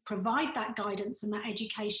obviously provide that guidance and that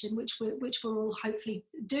education, which we're all hopefully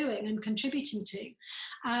doing and contributing to.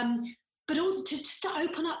 But also to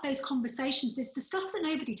open up those conversations. It's the stuff that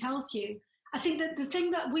nobody tells you. I think that the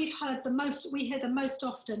thing that we hear the most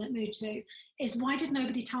often at Mutu is, why did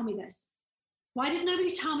nobody tell me this? Why did nobody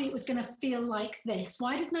tell me it was going to feel like this?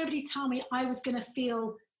 Why did nobody tell me I was going to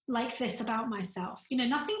feel like this about myself?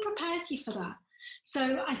 Nothing prepares you for that.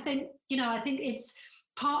 So I think it's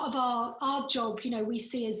part of our job, we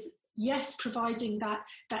see as, yes, providing that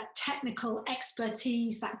technical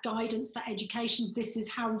expertise, that guidance, that education. This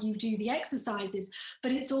is how you do the exercises,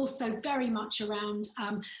 but it's also very much around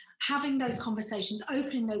having those conversations,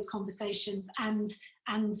 opening those conversations, and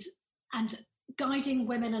guiding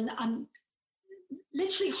women and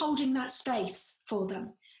literally holding that space for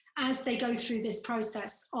them as they go through this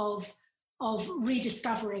process of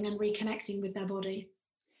rediscovering and reconnecting with their body.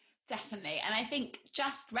 Definitely. And I think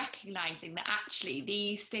just recognising that actually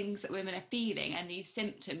these things that women are feeling and these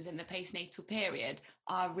symptoms in the postnatal period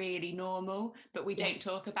are really normal, but we don't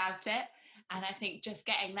talk about it. And I think just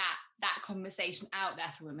getting that conversation out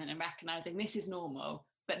there for women and recognising this is normal,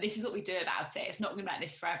 but this is what we do about it. It's not going to be like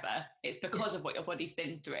this forever. It's because of what your body's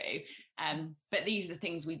been through. But these are the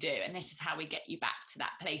things we do. And this is how we get you back to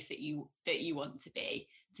that place that you want to be,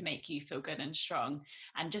 to make you feel good and strong.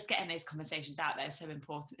 And just getting those conversations out there is so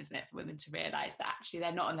important, isn't it, for women to realise that actually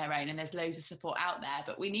they're not on their own, and there's loads of support out there,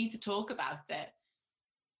 but we need to talk about it.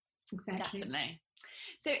 Exactly. Definitely.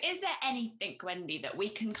 So is there anything, Wendy, that we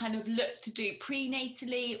can kind of look to do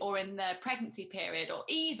prenatally or in the pregnancy period, or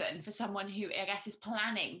even for someone who, I guess, is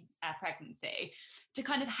planning a pregnancy, to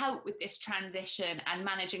kind of help with this transition and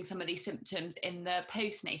managing some of these symptoms in the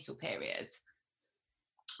postnatal period?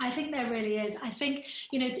 I think there really is. I think,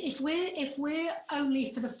 if we're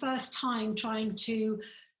only for the first time trying to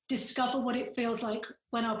discover what it feels like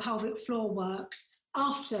when our pelvic floor works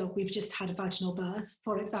after we've just had a vaginal birth,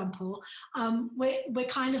 for example, we're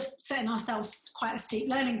kind of setting ourselves quite a steep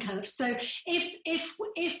learning curve. So if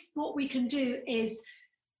what we can do is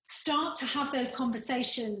start to have those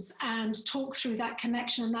conversations and talk through that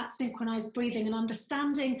connection and that synchronized breathing and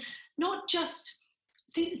understanding, not just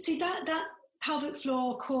see that pelvic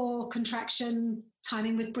floor core contraction,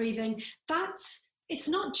 timing with breathing, it's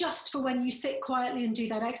not just for when you sit quietly and do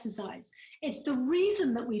that exercise. It's the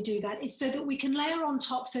reason that we do that is so that we can layer on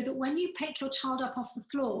top, so that when you pick your child up off the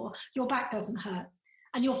floor, your back doesn't hurt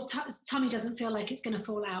and your tummy doesn't feel like it's going to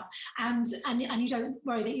fall out, and you don't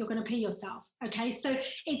worry that you're going to pee yourself. Okay, so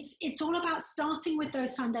it's all about starting with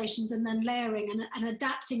those foundations and then layering and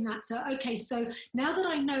adapting that to, okay, so now that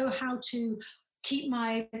I know how to keep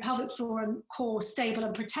my pelvic floor and core stable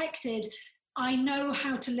and protected, I know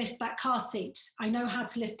how to lift that car seat. I know how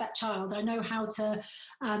to lift that child. I know how to,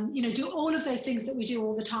 do all of those things that we do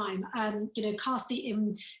all the time. Car seat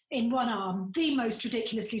in one arm, the most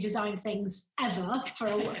ridiculously designed things ever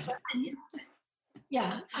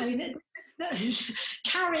yeah, I mean,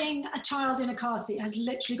 carrying a child in a car seat has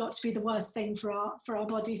literally got to be the worst thing for our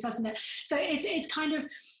bodies, hasn't it? So it's kind of,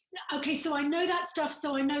 okay, so I know that stuff.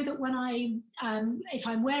 So I know that when if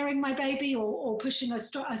I'm wearing my baby or pushing a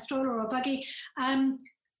stroller or a buggy,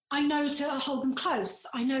 I know to hold them close.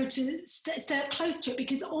 I know to stay up close to it,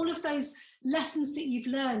 because all of those lessons that you've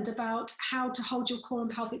learned about how to hold your core and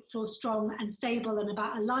pelvic floor strong and stable and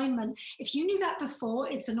about alignment, if you knew that before,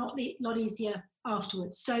 it's a lot easier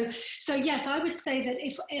afterwards. So yes, I would say that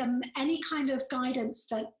if any kind of guidance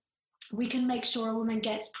that we can make sure a woman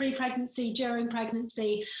gets pre-pregnancy, during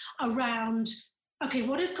pregnancy, around, okay,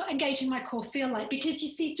 what does engaging my core feel like? Because you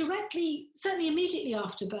see, certainly immediately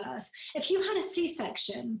after birth, if you had a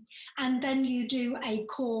C-section and then you do a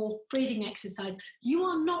core breathing exercise, you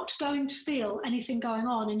are not going to feel anything going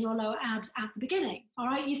on in your lower abs at the beginning, all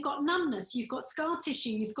right? You've got numbness, you've got scar tissue,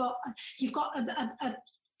 you've got a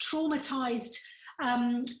traumatized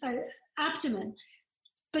abdomen.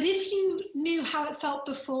 But if you knew how it felt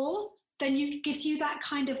before, then it gives you that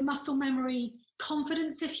kind of muscle memory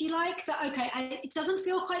confidence, if you like, that, okay, it doesn't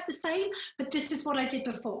feel quite the same, but this is what I did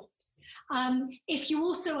before. If you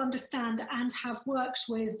also understand and have worked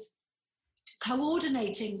with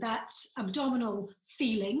coordinating that abdominal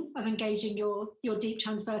feeling of engaging your deep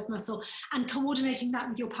transverse muscle and coordinating that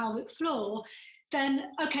with your pelvic floor, then,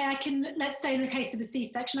 okay, let's say in the case of a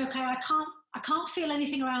C-section, okay, I can't feel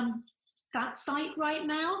anything around that site right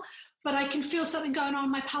now, but I can feel something going on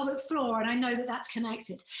in my pelvic floor, and I know that that's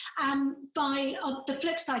connected. By the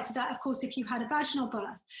flip side to that, of course, if you had a vaginal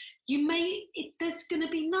birth, there's going to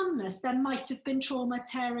be numbness. There might have been trauma,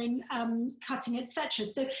 tearing, cutting, etc.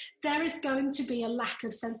 So there is going to be a lack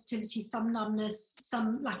of sensitivity, some numbness,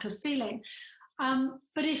 some lack of feeling.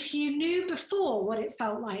 But if you knew before what it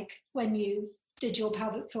felt like when you did your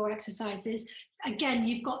pelvic floor exercises, again,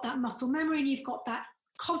 you've got that muscle memory and you've got that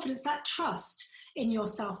confidence, that trust in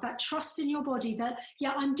yourself, that trust in your body that,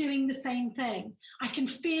 yeah, I'm doing the same thing. I can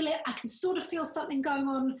feel it. I can sort of feel something going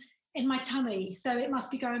on in my tummy, so it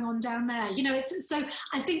must be going on down there. So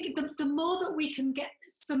I think the more that we can get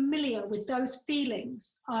familiar with those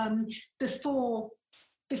feelings before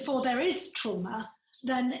there is trauma,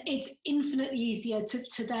 then it's infinitely easier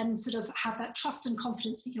to then sort of have that trust and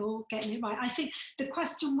confidence that you're getting it right. I think the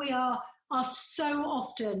question we are asked so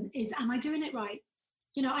often is, am I doing it right?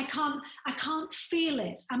 I can't feel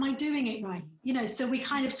it. Am I doing it right? So we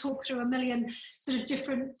kind of talk through a million sort of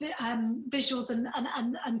different visuals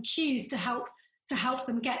and cues to help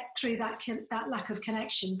them get through that lack of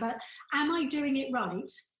connection. But am I doing it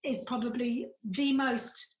right is probably the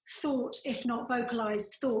most thought, if not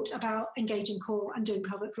vocalized thought, about engaging core and doing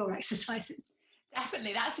pelvic floor exercises.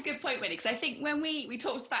 Definitely, that's a good point, Winnie, because I think when we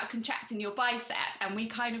talked about contracting your bicep, and we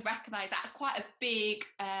kind of recognise that's quite a big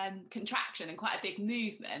contraction and quite a big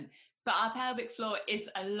movement, but our pelvic floor is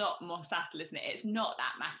a lot more subtle, isn't it? It's not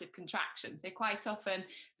that massive contraction. So quite often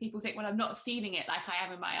people think, well, I'm not feeling it like I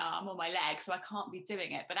am in my arm or my leg, so I can't be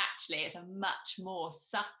doing it. But actually, it's a much more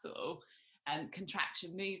subtle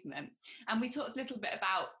contraction movement. And we talked a little bit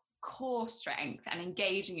about core strength and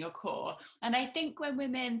engaging your core. And I think when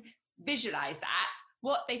women visualize that,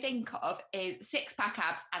 what they think of is six-pack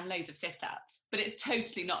abs and loads of sit-ups, but it's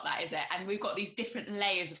totally not that, is it? And we've got these different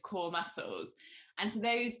layers of core muscles. And so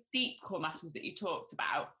those deep core muscles that you talked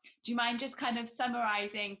about, do you mind just kind of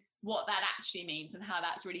summarizing what that actually means and how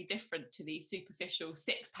that's really different to these superficial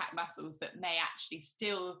six-pack muscles that may actually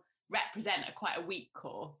still represent quite a weak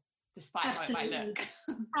core, despite how it might look?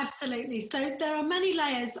 Absolutely. So there are many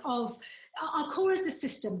layers of, our core is a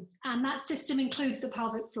system, and that system includes the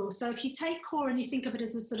pelvic floor. So if you take core and you think of it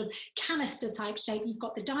as a sort of canister type shape, you've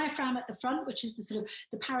got the diaphragm at the front, which is the sort of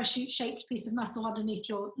the parachute shaped piece of muscle underneath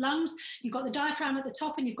your lungs. You've got the diaphragm at the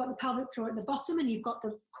top, and you've got the pelvic floor at the bottom, and you've got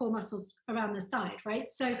the core muscles around the side, right?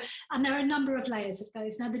 So, and there are a number of layers of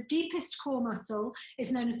those. Now, the deepest core muscle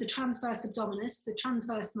is known as the transverse abdominis, the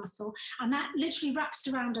transverse muscle, and that literally wraps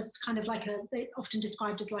around us kind of like often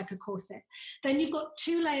described as like a corset. Then you've got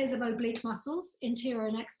two layers of oblique muscles, interior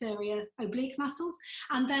and exterior oblique muscles.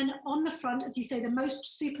 And then on the front, as you say, the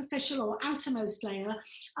most superficial or outermost layer,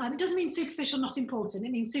 it doesn't mean superficial, not important.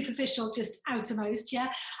 It means superficial, just outermost,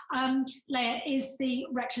 yeah. Layer is the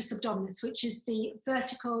rectus abdominis, which is the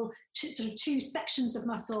vertical sort of two sections of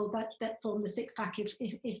muscle that form the six-pack,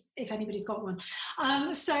 if anybody's got one.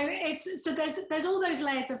 So there's all those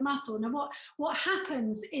layers of muscle. Now what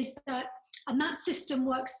happens is that And that system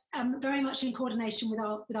works very much in coordination with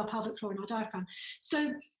our pelvic floor and our diaphragm.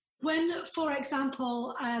 So when, for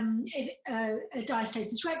example, if, a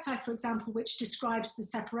diastasis recti, for example, which describes the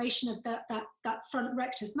separation of that front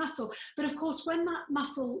rectus muscle, but of course, when that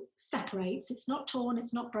muscle separates, it's not torn,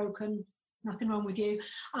 it's not broken, nothing wrong with you.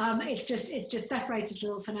 It's just separated a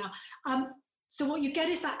little for now. So what you get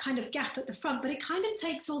is that kind of gap at the front, but it kind of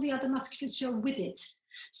takes all the other musculature with it.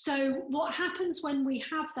 So what happens when we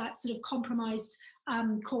have that sort of compromised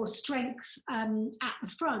core strength at the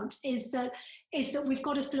front is that we've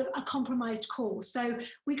got a sort of a compromised core. So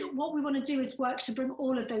what we want to do is work to bring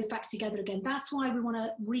all of those back together again. That's why we want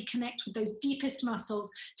to reconnect with those deepest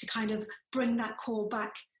muscles to kind of bring that core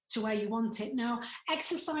back to where you want it. Now,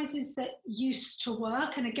 exercises that used to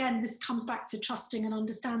work, and again, this comes back to trusting and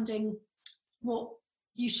understanding what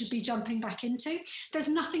you should be jumping back into. There's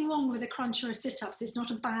nothing wrong with a crunch or a sit-ups. It's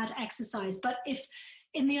not a bad exercise. But if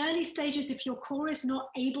in the early stages, if your core is not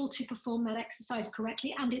able to perform that exercise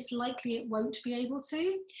correctly, and it's likely it won't be able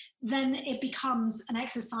to, then it becomes an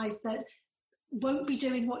exercise that won't be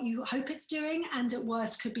doing what you hope it's doing, and at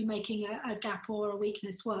worst could be making a gap or a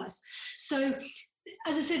weakness worse. So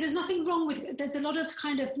as I say, there's nothing wrong with, there's a lot of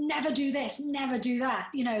kind of never do this, never do that,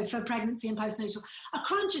 you know, for pregnancy and postnatal. A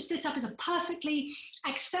crunch or sit-up is a perfectly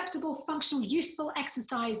acceptable, functional, useful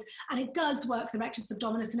exercise, and it does work the rectus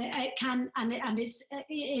abdominis, and it can, and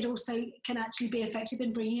it also can actually be effective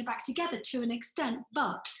in bringing it back together to an extent.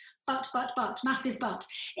 But, massive but.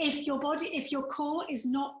 If your core is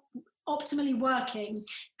not optimally working,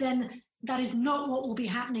 then that is not what will be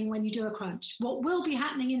happening when you do a crunch. What will be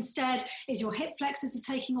happening instead is your hip flexors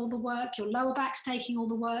are taking all the work, your lower back's taking all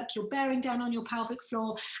the work, you're bearing down on your pelvic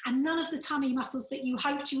floor, and none of the tummy muscles that you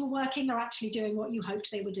hoped you were working are actually doing what you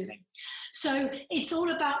hoped they were doing. So it's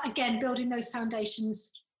all about, again, building those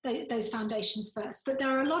foundations first. But there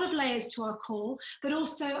are a lot of layers to our core, but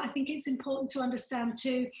also I think it's important to understand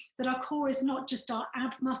too that our core is not just our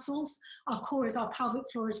ab muscles, our core is our pelvic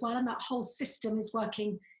floor as well, and that whole system is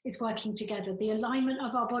working together. The alignment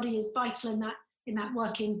of our body is vital in that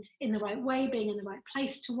working in the right way, being in the right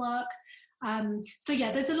place to work. So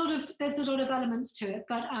yeah, there's a lot of elements to it,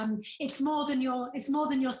 but it's more than your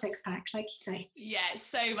six pack, like you say. Yeah, it's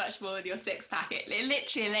so much more than your six pack. It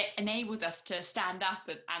literally enables us to stand up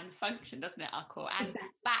and function, doesn't it? Our core and exactly.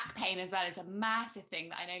 Back pain as well is a massive thing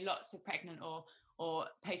that I know lots of pregnant or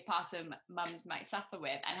postpartum mums might suffer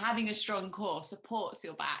with, and having a strong core supports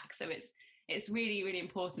your back. So it's really, really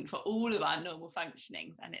important for all of our normal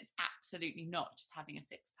functionings, and it's absolutely not just having a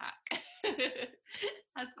six pack.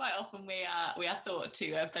 As quite often we are thought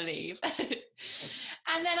to believe.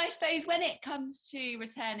 And then I suppose when it comes to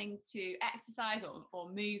returning to exercise or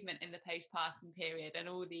movement in the postpartum period and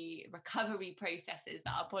all the recovery processes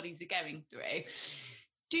that our bodies are going through,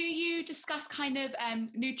 do you discuss kind of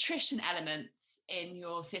nutrition elements in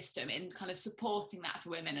your system in kind of supporting that for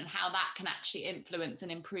women, and how that can actually influence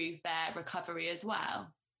and improve their recovery as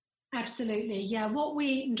well? Absolutely. Yeah. What we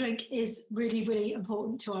eat and drink is really, really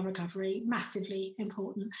important to our recovery, massively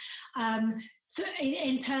important. So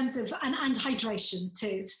in terms of, and hydration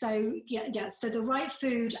too. So yeah. So the right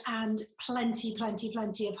food and plenty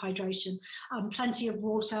of hydration, plenty of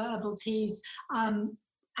water, herbal teas,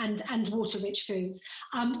 and water-rich foods.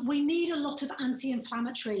 We need a lot of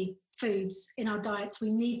anti-inflammatory foods in our diets. We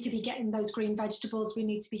need to be getting those green vegetables. We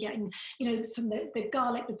need to be getting, from the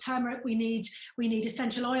garlic, the turmeric. We need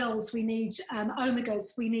essential oils. We need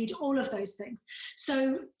omegas. We need all of those things.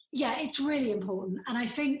 So yeah, it's really important. And I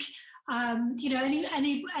think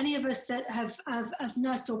any of us that have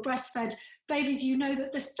nursed or breastfed babies,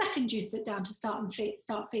 that the second you sit down to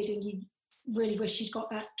start feeding, you really wish you'd got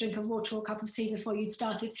that drink of water or cup of tea before you'd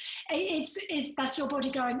started. That's your body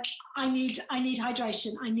going, I need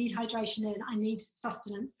hydration. I need hydration I need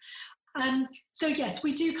sustenance. So yes,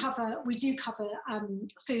 we do cover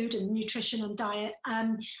food and nutrition and diet.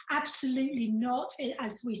 Absolutely not,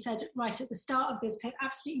 as we said right at the start of this,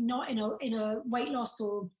 absolutely not in a weight loss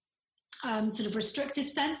or sort of restrictive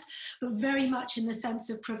sense, but very much in the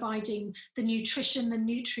sense of providing the nutrition, the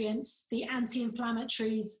nutrients, the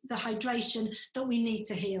anti-inflammatories, the hydration that we need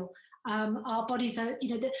to heal. Our bodies are,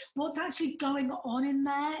 what's actually going on in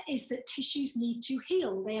there is that tissues need to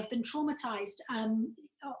heal. They have been traumatized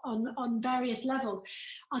on various levels.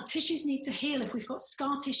 Our tissues need to heal. If we've got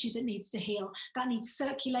scar tissue that needs to heal, that needs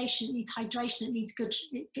circulation, it needs hydration,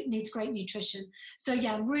 it needs great nutrition. So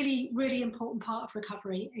yeah, really, really important part of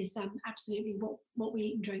recovery is absolutely what we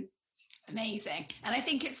eat and drink. Amazing. And I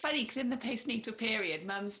think it's funny because in the postnatal period,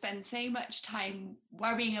 mums spend so much time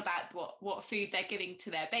worrying about what food they're giving to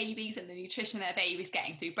their babies and the nutrition their baby's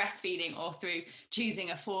getting through breastfeeding or through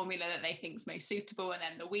choosing a formula that they think is most suitable, and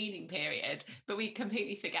then the weaning period. But we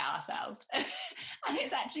completely forget ourselves. And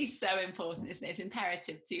it's actually so important, isn't it? It's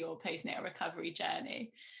imperative to your postnatal recovery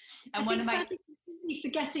journey. And one of my...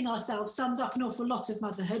 forgetting ourselves sums up an awful lot of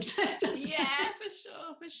motherhood. Yeah,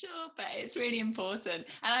 for sure, but it's really important.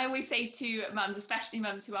 And I always say to mums, especially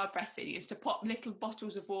mums who are breastfeeding, is to pop little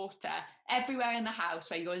bottles of water everywhere in the house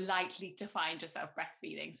where you're likely to find yourself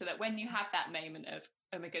breastfeeding, so that when you have that moment of,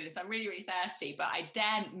 oh my goodness, I'm really, really thirsty, but I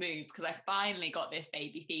daren't move because I finally got this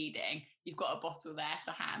baby feeding, you've got a bottle there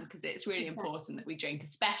to hand, because it's really important that we drink,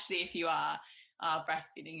 especially if you are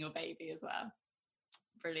breastfeeding your baby as well.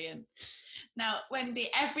 Brilliant. Now,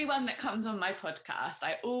 Wendy, everyone that comes on my podcast,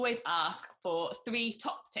 I always ask for 3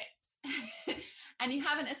 top tips. And you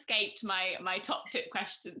haven't escaped my top tip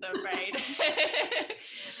questions, I'm afraid.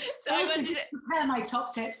 So I wanted to prepare my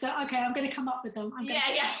top tips. So, okay, I'm going to come up with them.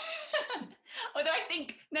 Yeah. Although I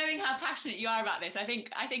think, knowing how passionate you are about this, I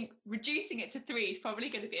think reducing it to 3 is probably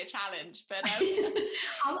going to be a challenge. But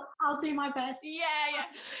I'll do my best. Yeah.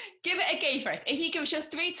 Give it a go first. If you give us your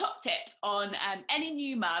 3 top tips on any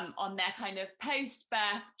new mum on their kind of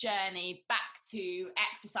post-birth journey back to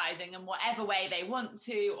exercising in whatever way they want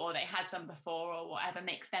to, or they had done before, or whatever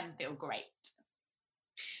makes them feel great.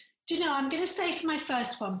 Do you know, I'm going to say for my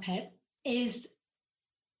first one, Pip, is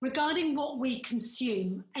regarding what we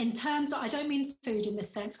consume in terms of, I don't mean food in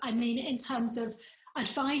this sense, I mean in terms of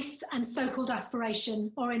advice and so-called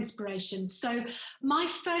aspiration or inspiration. So my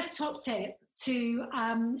first top tip to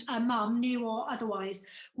a mum, new or otherwise,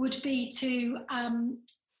 would be to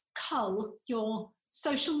cull your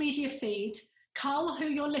social media feed, cull who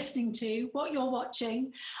you're listening to, what you're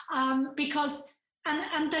watching, because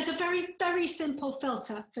and there's a very, very simple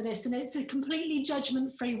filter for this, and it's a completely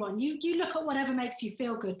judgment-free one. You look at whatever makes you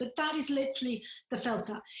feel good, but that is literally the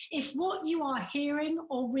filter. If what you are hearing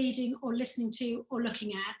or reading or listening to or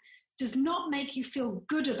looking at does not make you feel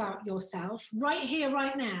good about yourself right here,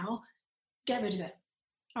 right now, get rid of it.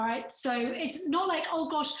 All right. So it's not like, oh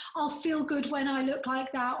gosh, I'll feel good when I look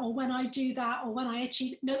like that, or when I do that, or when I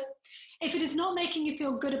achieve. No, if it is not making you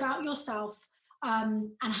feel good about yourself,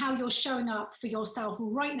 and how you're showing up for yourself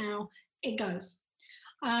right now, it goes.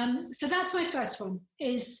 So that's my first one,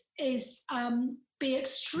 is be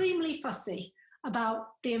extremely fussy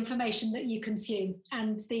about the information that you consume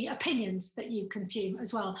and the opinions that you consume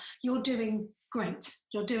as well. You're doing great.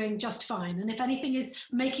 You're doing just fine. And if anything is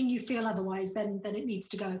making you feel otherwise, then it needs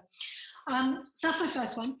to go. So that's my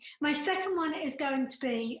first one. My second one is going to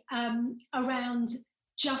be around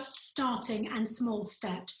just starting and small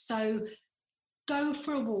steps. So go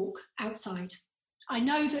for a walk outside. I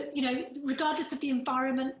know that, you know, regardless of the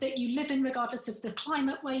environment that you live in, regardless of the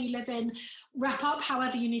climate where you live in, wrap up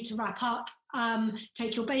however you need to wrap up.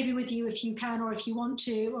 Take your baby with you if you can, or if you want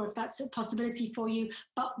to, or if that's a possibility for you,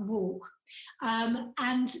 but walk.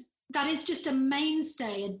 And that is just a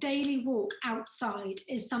mainstay. A daily walk outside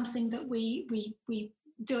is something that we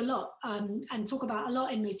do a lot and talk about a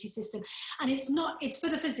lot in Mutu System. And it's for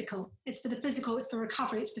the physical. It's for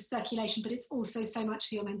recovery, it's for circulation, but it's also so much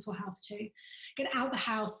for your mental health too. Get out the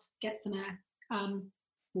house, get some air,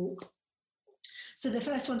 walk. So the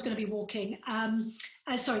first one's going to be walking.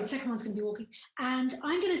 The second one's going to be walking. And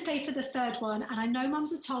I'm going to say for the third one, and I know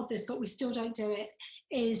mums are told this, but we still don't do it,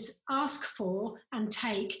 is ask for and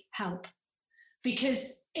take help.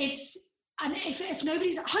 Because and if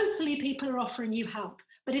nobody's, hopefully people are offering you help,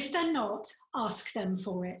 but if they're not, ask them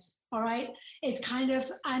for it, all right? It's kind of,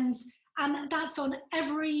 and that's on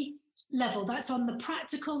every level. That's on the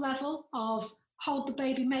practical level of hold the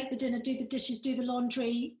baby, make the dinner, do the dishes, do the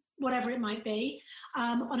laundry, whatever it might be.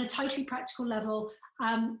 On a totally practical level,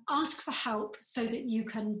 ask for help so that you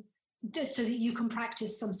can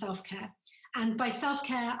practice some self-care. And by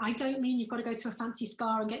self-care, I don't mean you've got to go to a fancy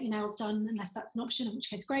spa and get your nails done, unless that's an option, in which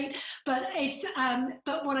case great. But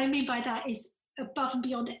but what I mean by that is above and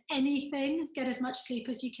beyond anything, get as much sleep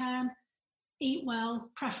as you can, eat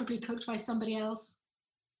well, preferably cooked by somebody else,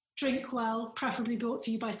 drink well, preferably brought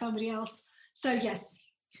to you by somebody else. So yes.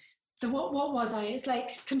 So what was I? It's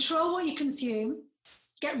like control what you consume,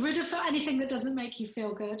 get rid of anything that doesn't make you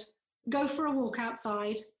feel good, go for a walk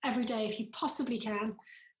outside every day if you possibly can,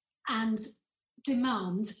 and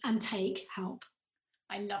demand and take help.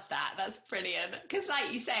 I love that. That's brilliant. Because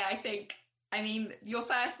like you say, I mean, your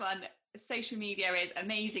first one, social media is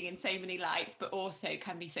amazing in so many lights, but also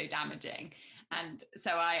can be so damaging. And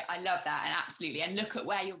so I love that, and absolutely. And look at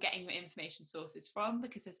where you're getting your information sources from,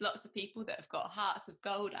 because there's lots of people that have got hearts of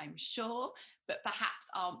gold, I'm sure, but perhaps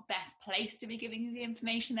aren't best placed to be giving you the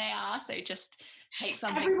information they are. So just take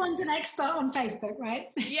something. Everyone's an expert on Facebook, right?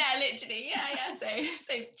 Yeah, literally. Yeah.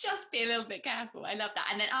 So just be a little bit careful. I love that.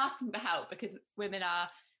 And then asking for help, because we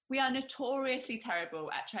are notoriously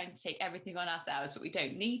terrible at trying to take everything on ourselves, but we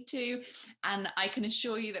don't need to. And I can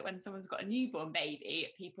assure you that when someone's got a newborn baby,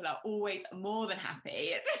 people are always more than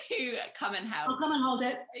happy to come and help. I'll come and hold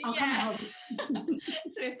it. I'll come and hold it.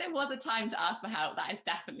 So if there was a time to ask for help, that is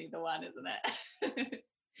definitely the one, isn't it?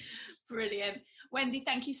 Brilliant. Wendy,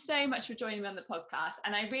 thank you so much for joining me on the podcast.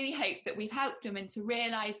 And I really hope that we've helped women to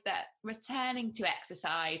realise that returning to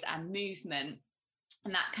exercise and movement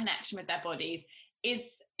and that connection with their bodies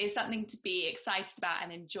is something to be excited about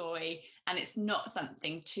and enjoy, and it's not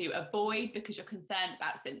something to avoid because you're concerned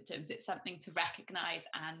about symptoms. It's something to recognize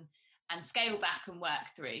and scale back and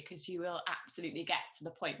work through, because you will absolutely get to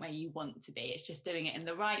the point where you want to be. It's just doing it in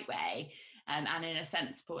the right way, and in a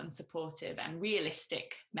sensible and supportive and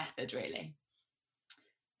realistic method, really.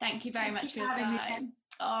 Thank you very much for your time.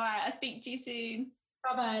 All right, I'll speak to you soon.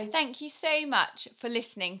 Bye-bye. Thank you so much for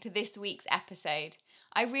listening to this week's episode.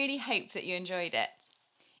 I really hope that you enjoyed it.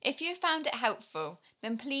 If you found it helpful,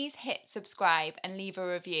 then please hit subscribe and leave a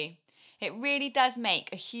review. It really does make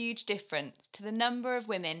a huge difference to the number of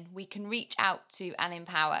women we can reach out to and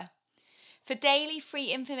empower. For daily free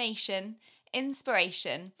information,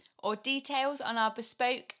 inspiration, or details on our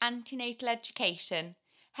bespoke antenatal education,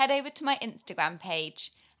 head over to my Instagram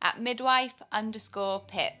page at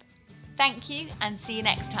midwife_Pip. Thank you, and see you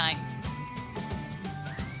next time.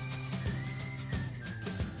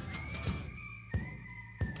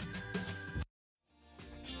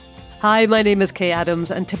 Hi, my name is Kay Adams,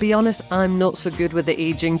 and to be honest, I'm not so good with the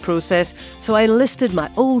ageing process, so I enlisted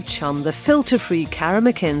my old chum, the filter-free Cara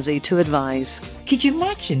McKenzie, to advise. Could you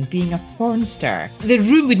imagine being a porn star? The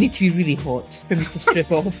room would need to be really hot for me to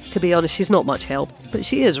strip off. To be honest, she's not much help, but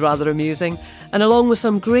she is rather amusing. And along with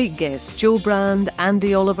some great guests, Jo Brand,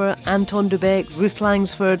 Andy Oliver, Anton Dubek, Ruth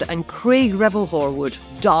Langsford and Craig Revel-Horwood,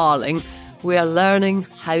 darling, we are learning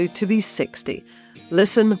how to be 60.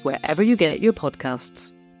 Listen wherever you get your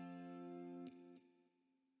podcasts.